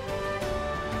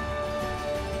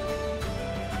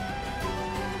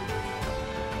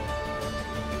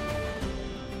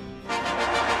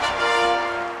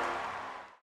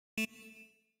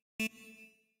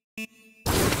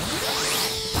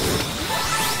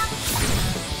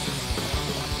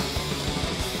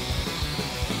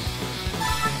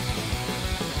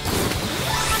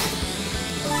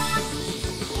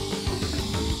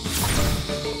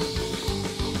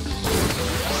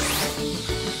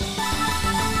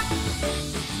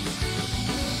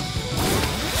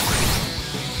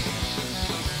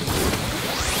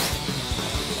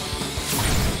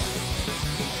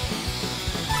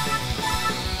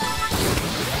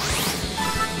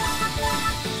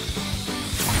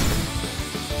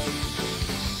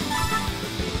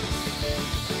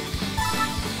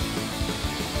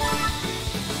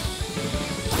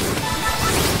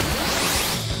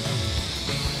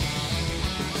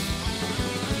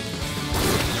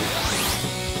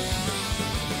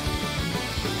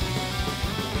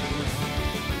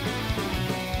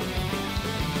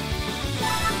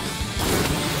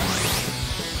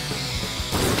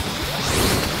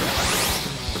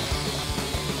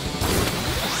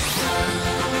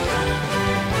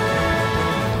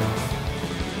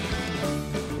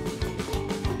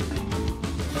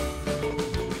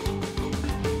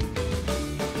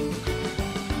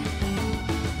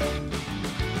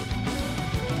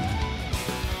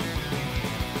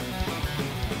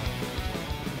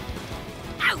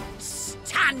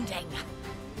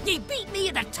 Ye beat me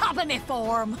at the top of me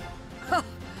form.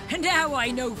 And now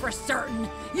I know for certain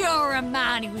you're a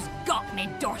man who's got me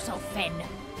dorsal fin.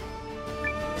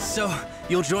 So,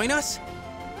 you'll join us?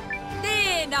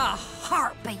 In a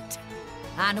heartbeat.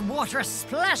 And water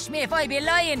splash me if I be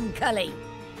lying, Cully.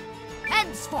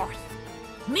 Henceforth,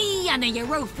 me and the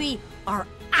Eurofi are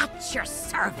at your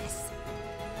service.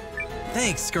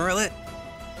 Thanks, Scarlet.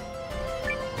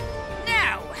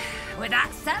 Now, with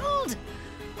that settled,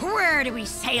 where do we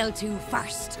sail to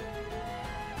first?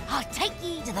 I'll take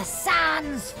ye to the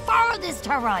sand's farthest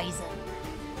horizon.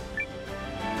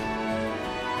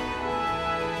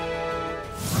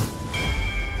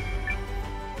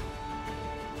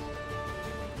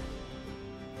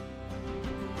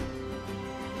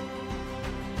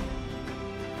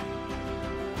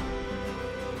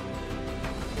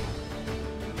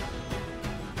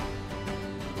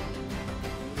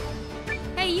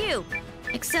 Hey, you!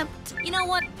 Except, you know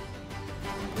what?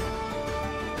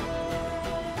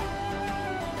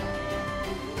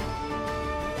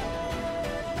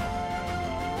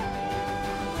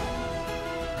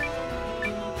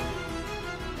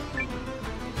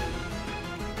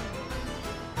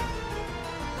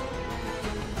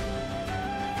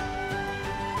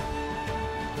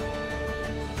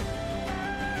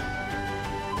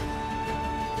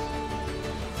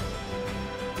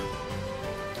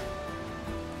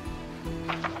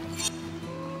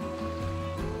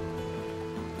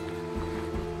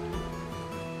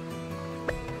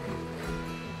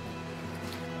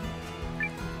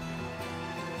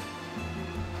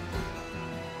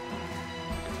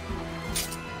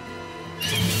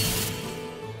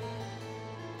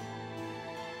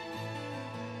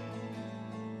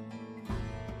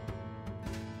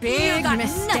 Big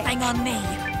mistake. Nothing on me.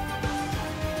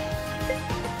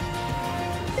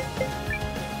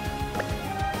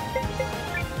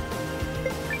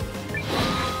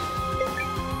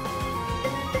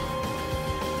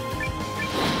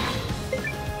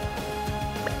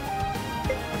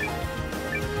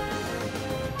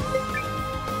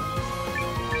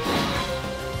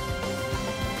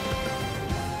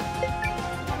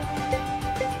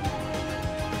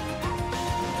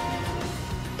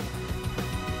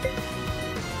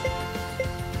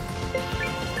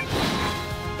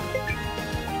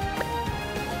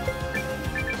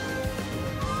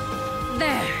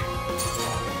 There.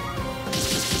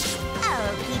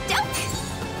 Okey doke.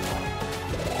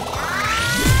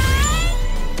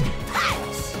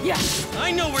 Punch! Yes!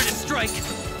 I know where to strike!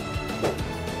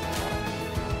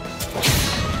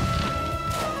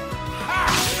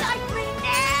 Like me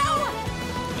now!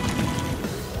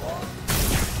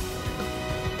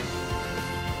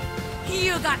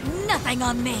 You got nothing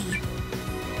on me.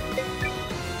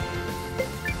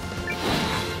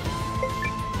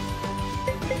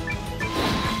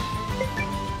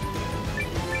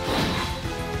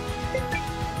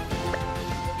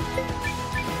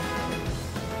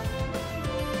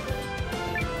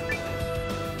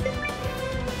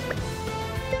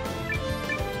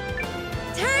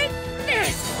 Take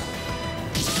this!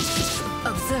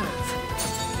 Observe.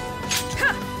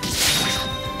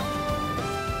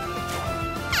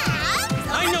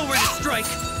 I know where to strike!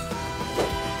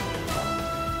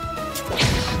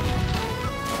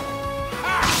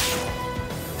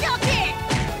 Stop it!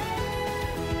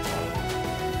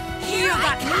 You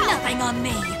got nothing on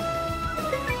me.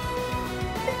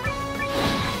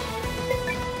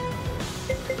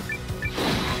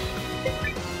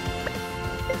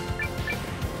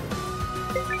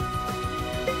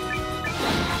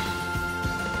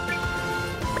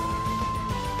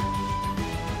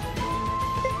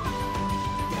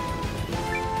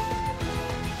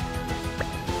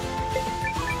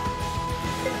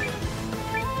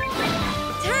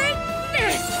 Take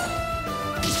this!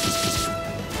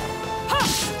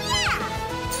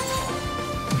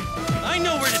 I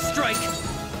know where to strike!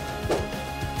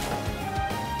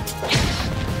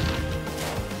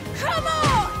 Come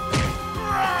on!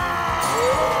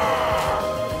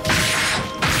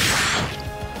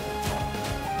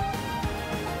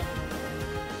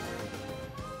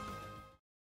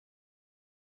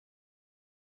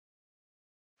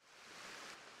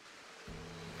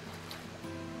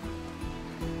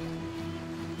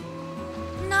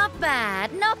 Not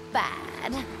bad, not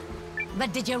bad.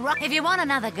 But did you rock? If you want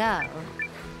another go.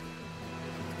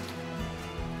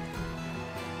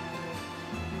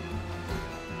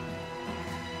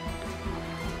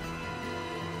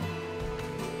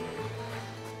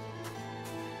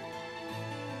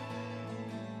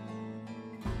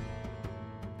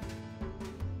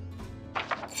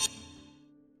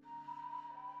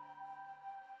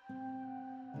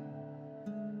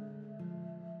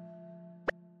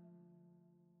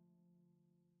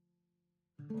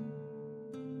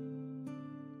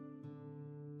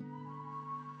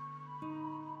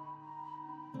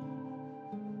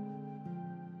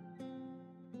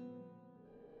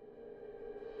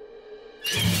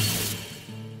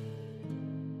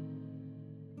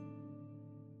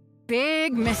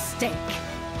 Big mistake.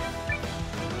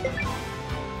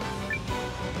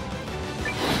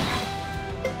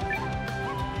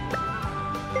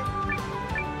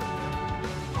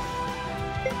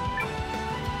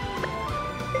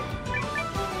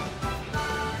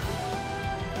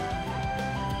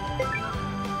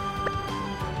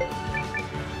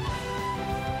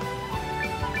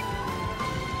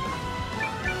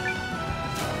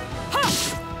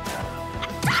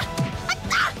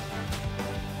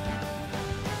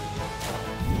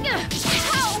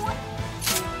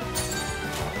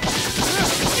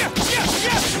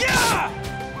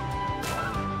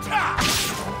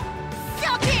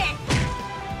 Stop it!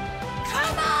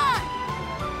 Come on!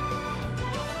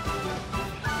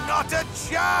 Not a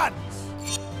chance!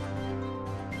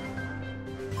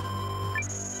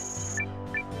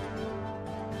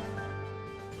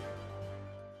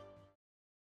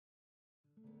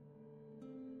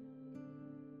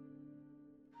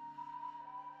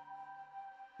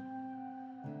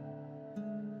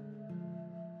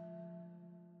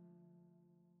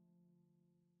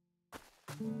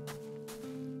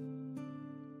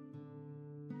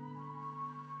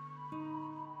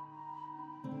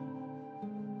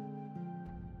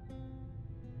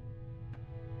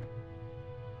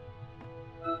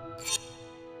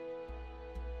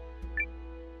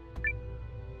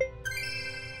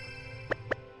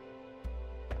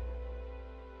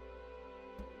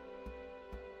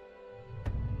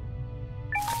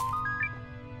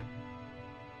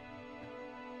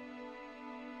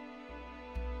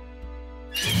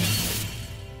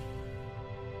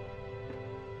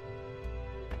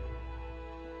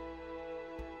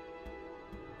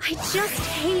 I just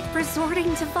hate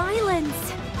resorting to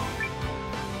violence.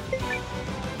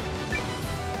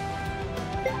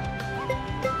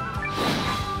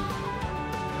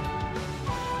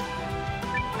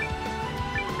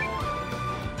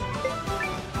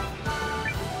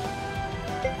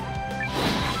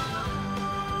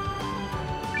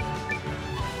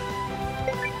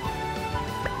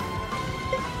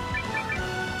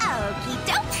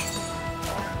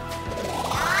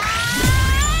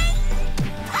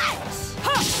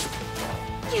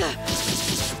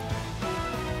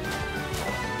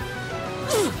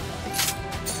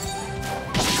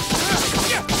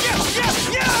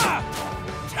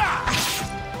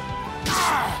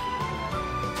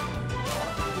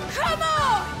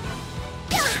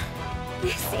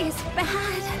 This is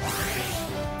bad.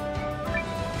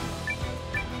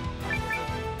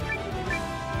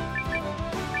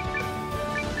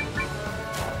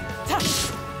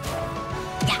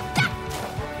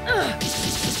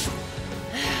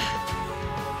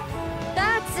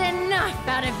 That's enough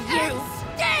out of you!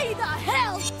 Stay the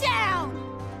hell down!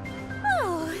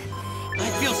 Oh. I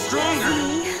feel stronger!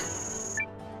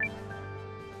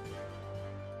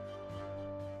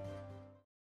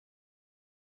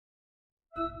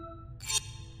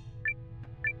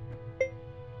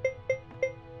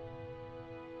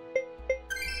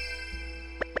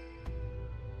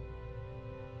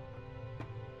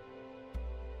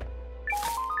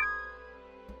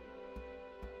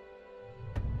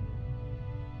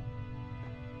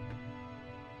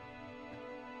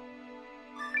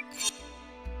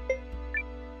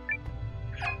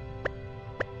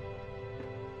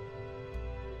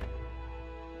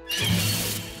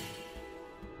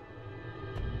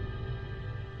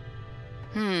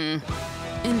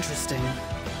 Interesting.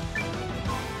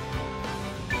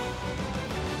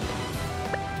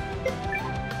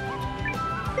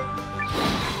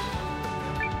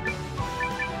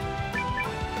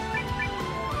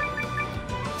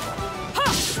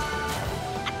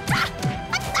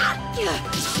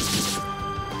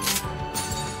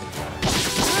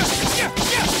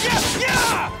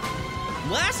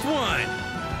 Last one!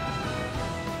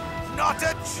 Not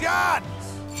a chance!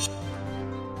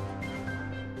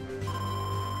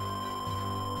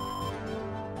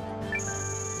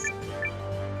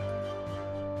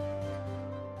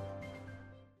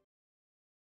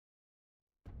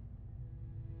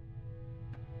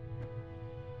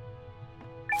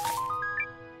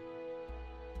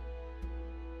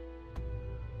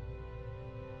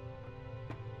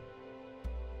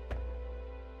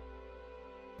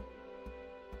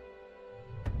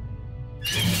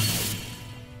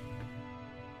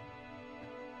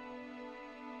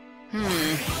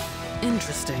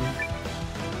 Interesting.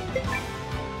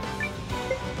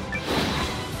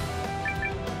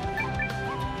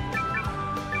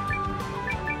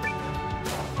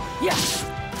 Yes!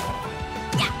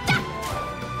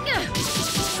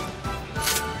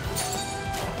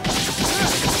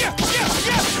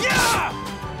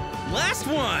 Last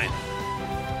one!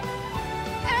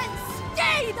 And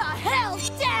stay the hell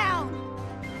down!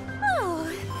 Oh,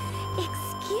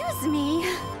 excuse me.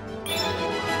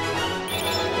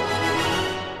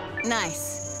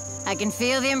 Nice. I can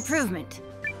feel the improvement.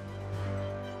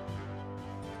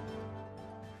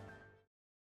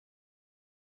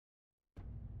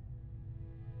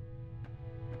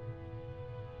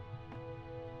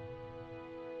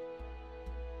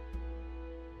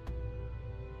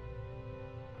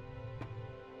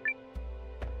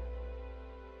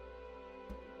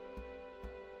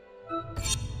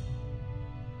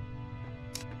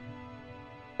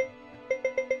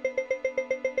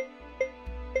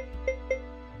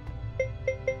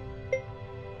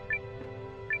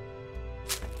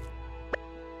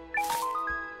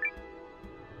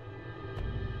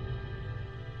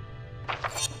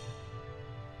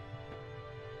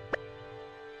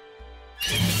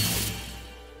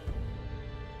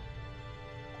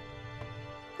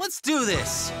 Let's do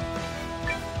this!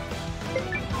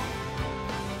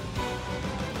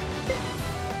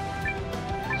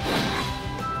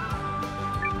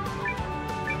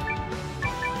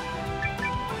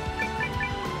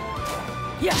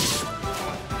 Yes!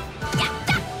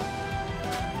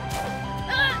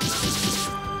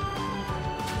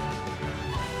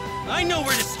 I know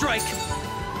where to strike!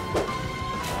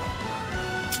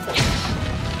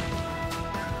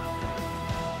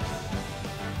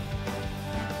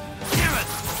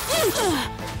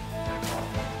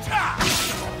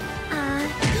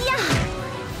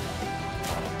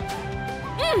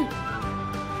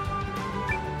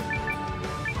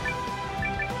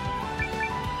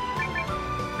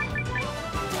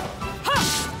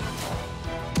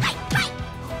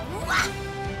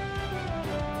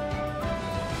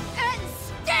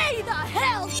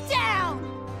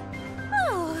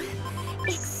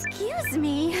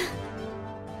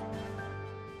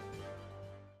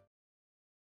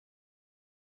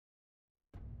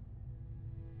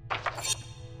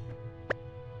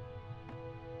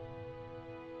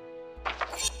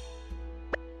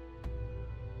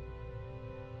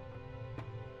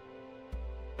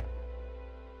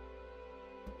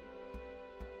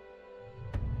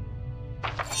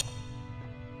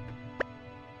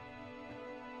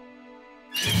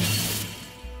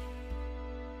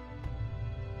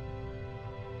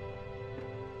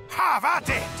 Have at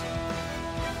it!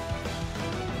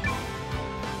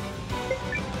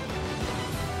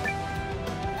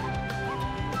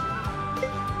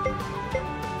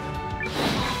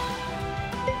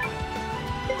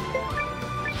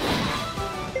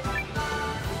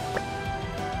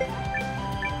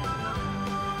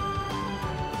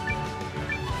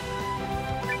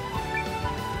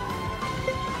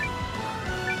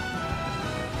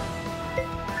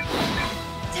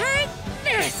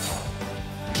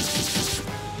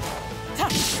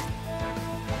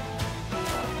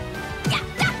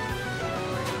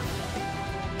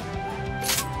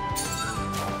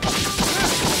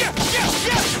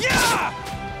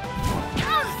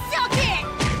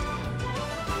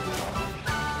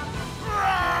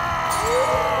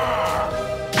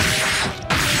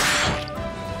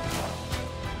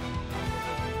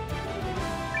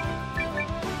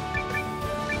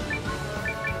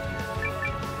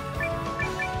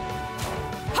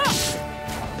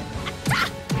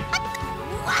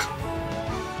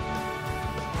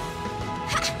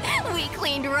 We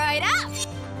cleaned right up!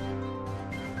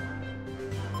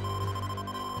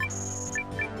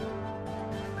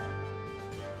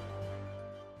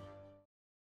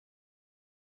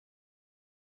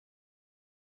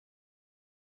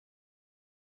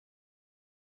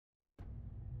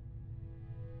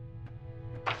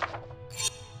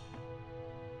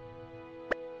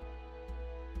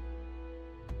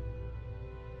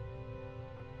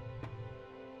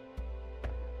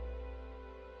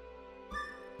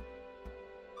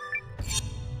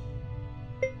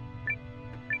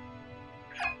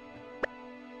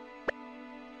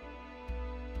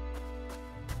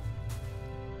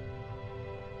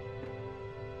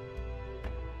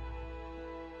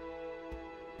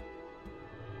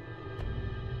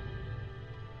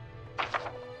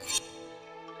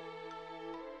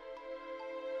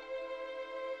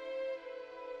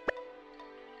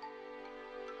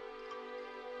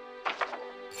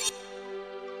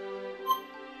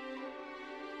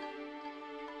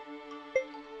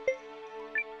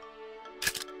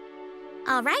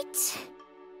 All right.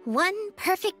 One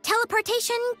perfect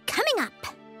teleportation coming up.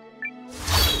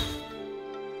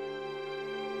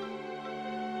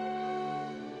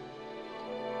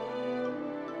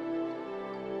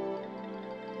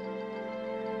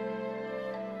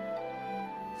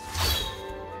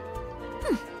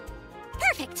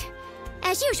 Perfect.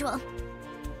 As usual.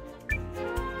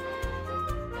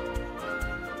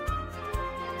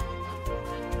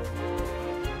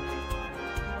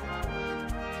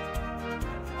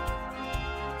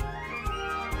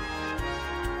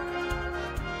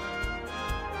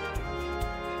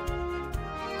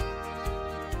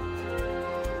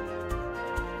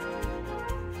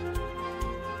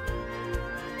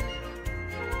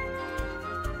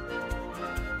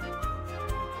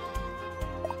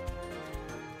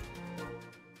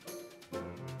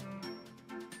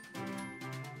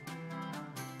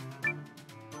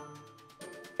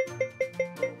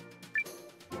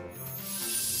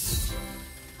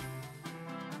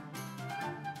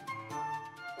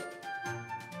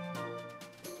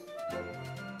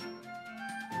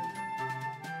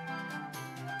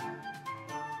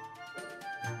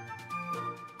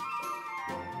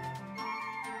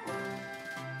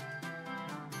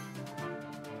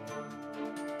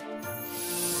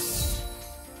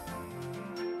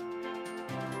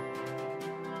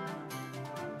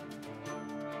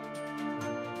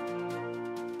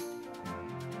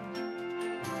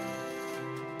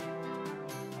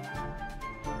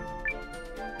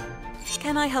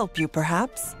 Can I help you,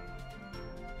 perhaps?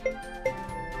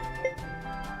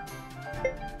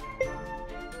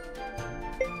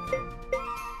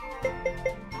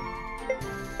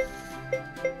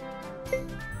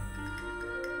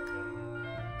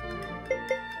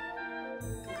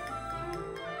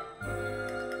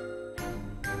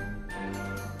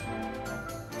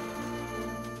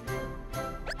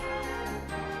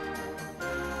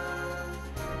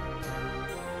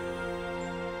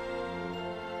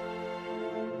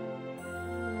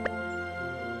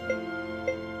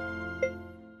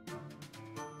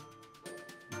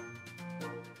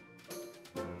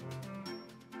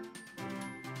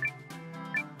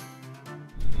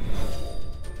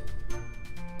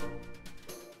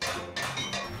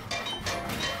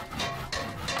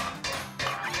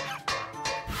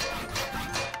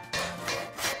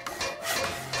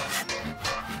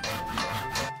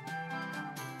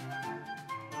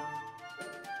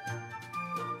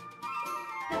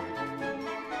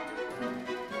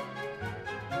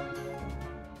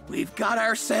 We've got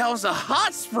ourselves a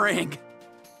hot spring!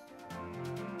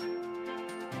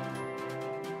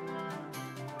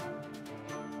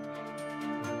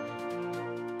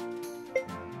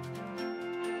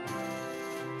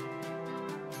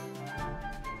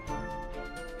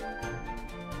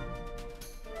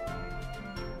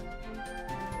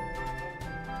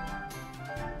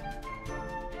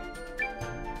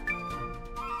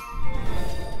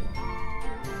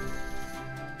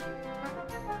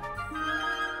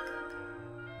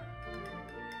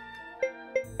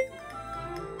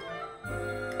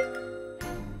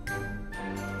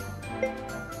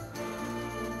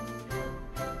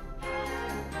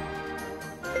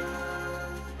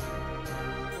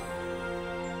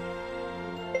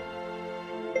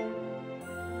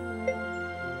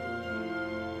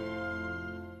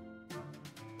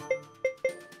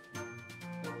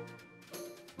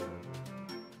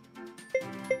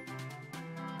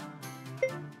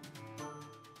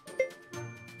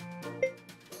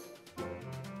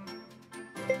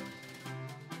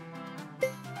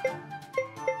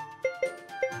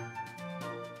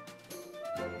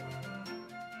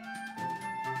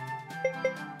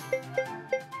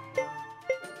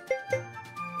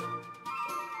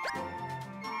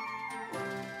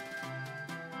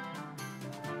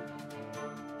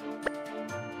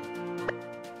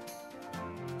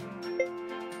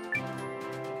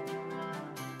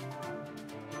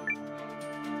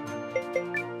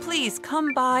 Please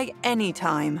come by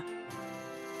anytime.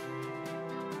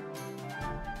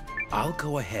 I'll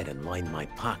go ahead and line my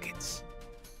pockets.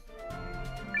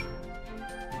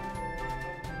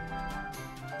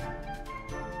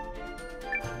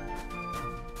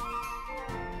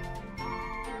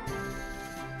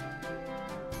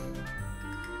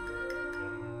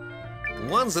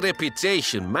 One's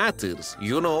reputation matters,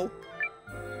 you know.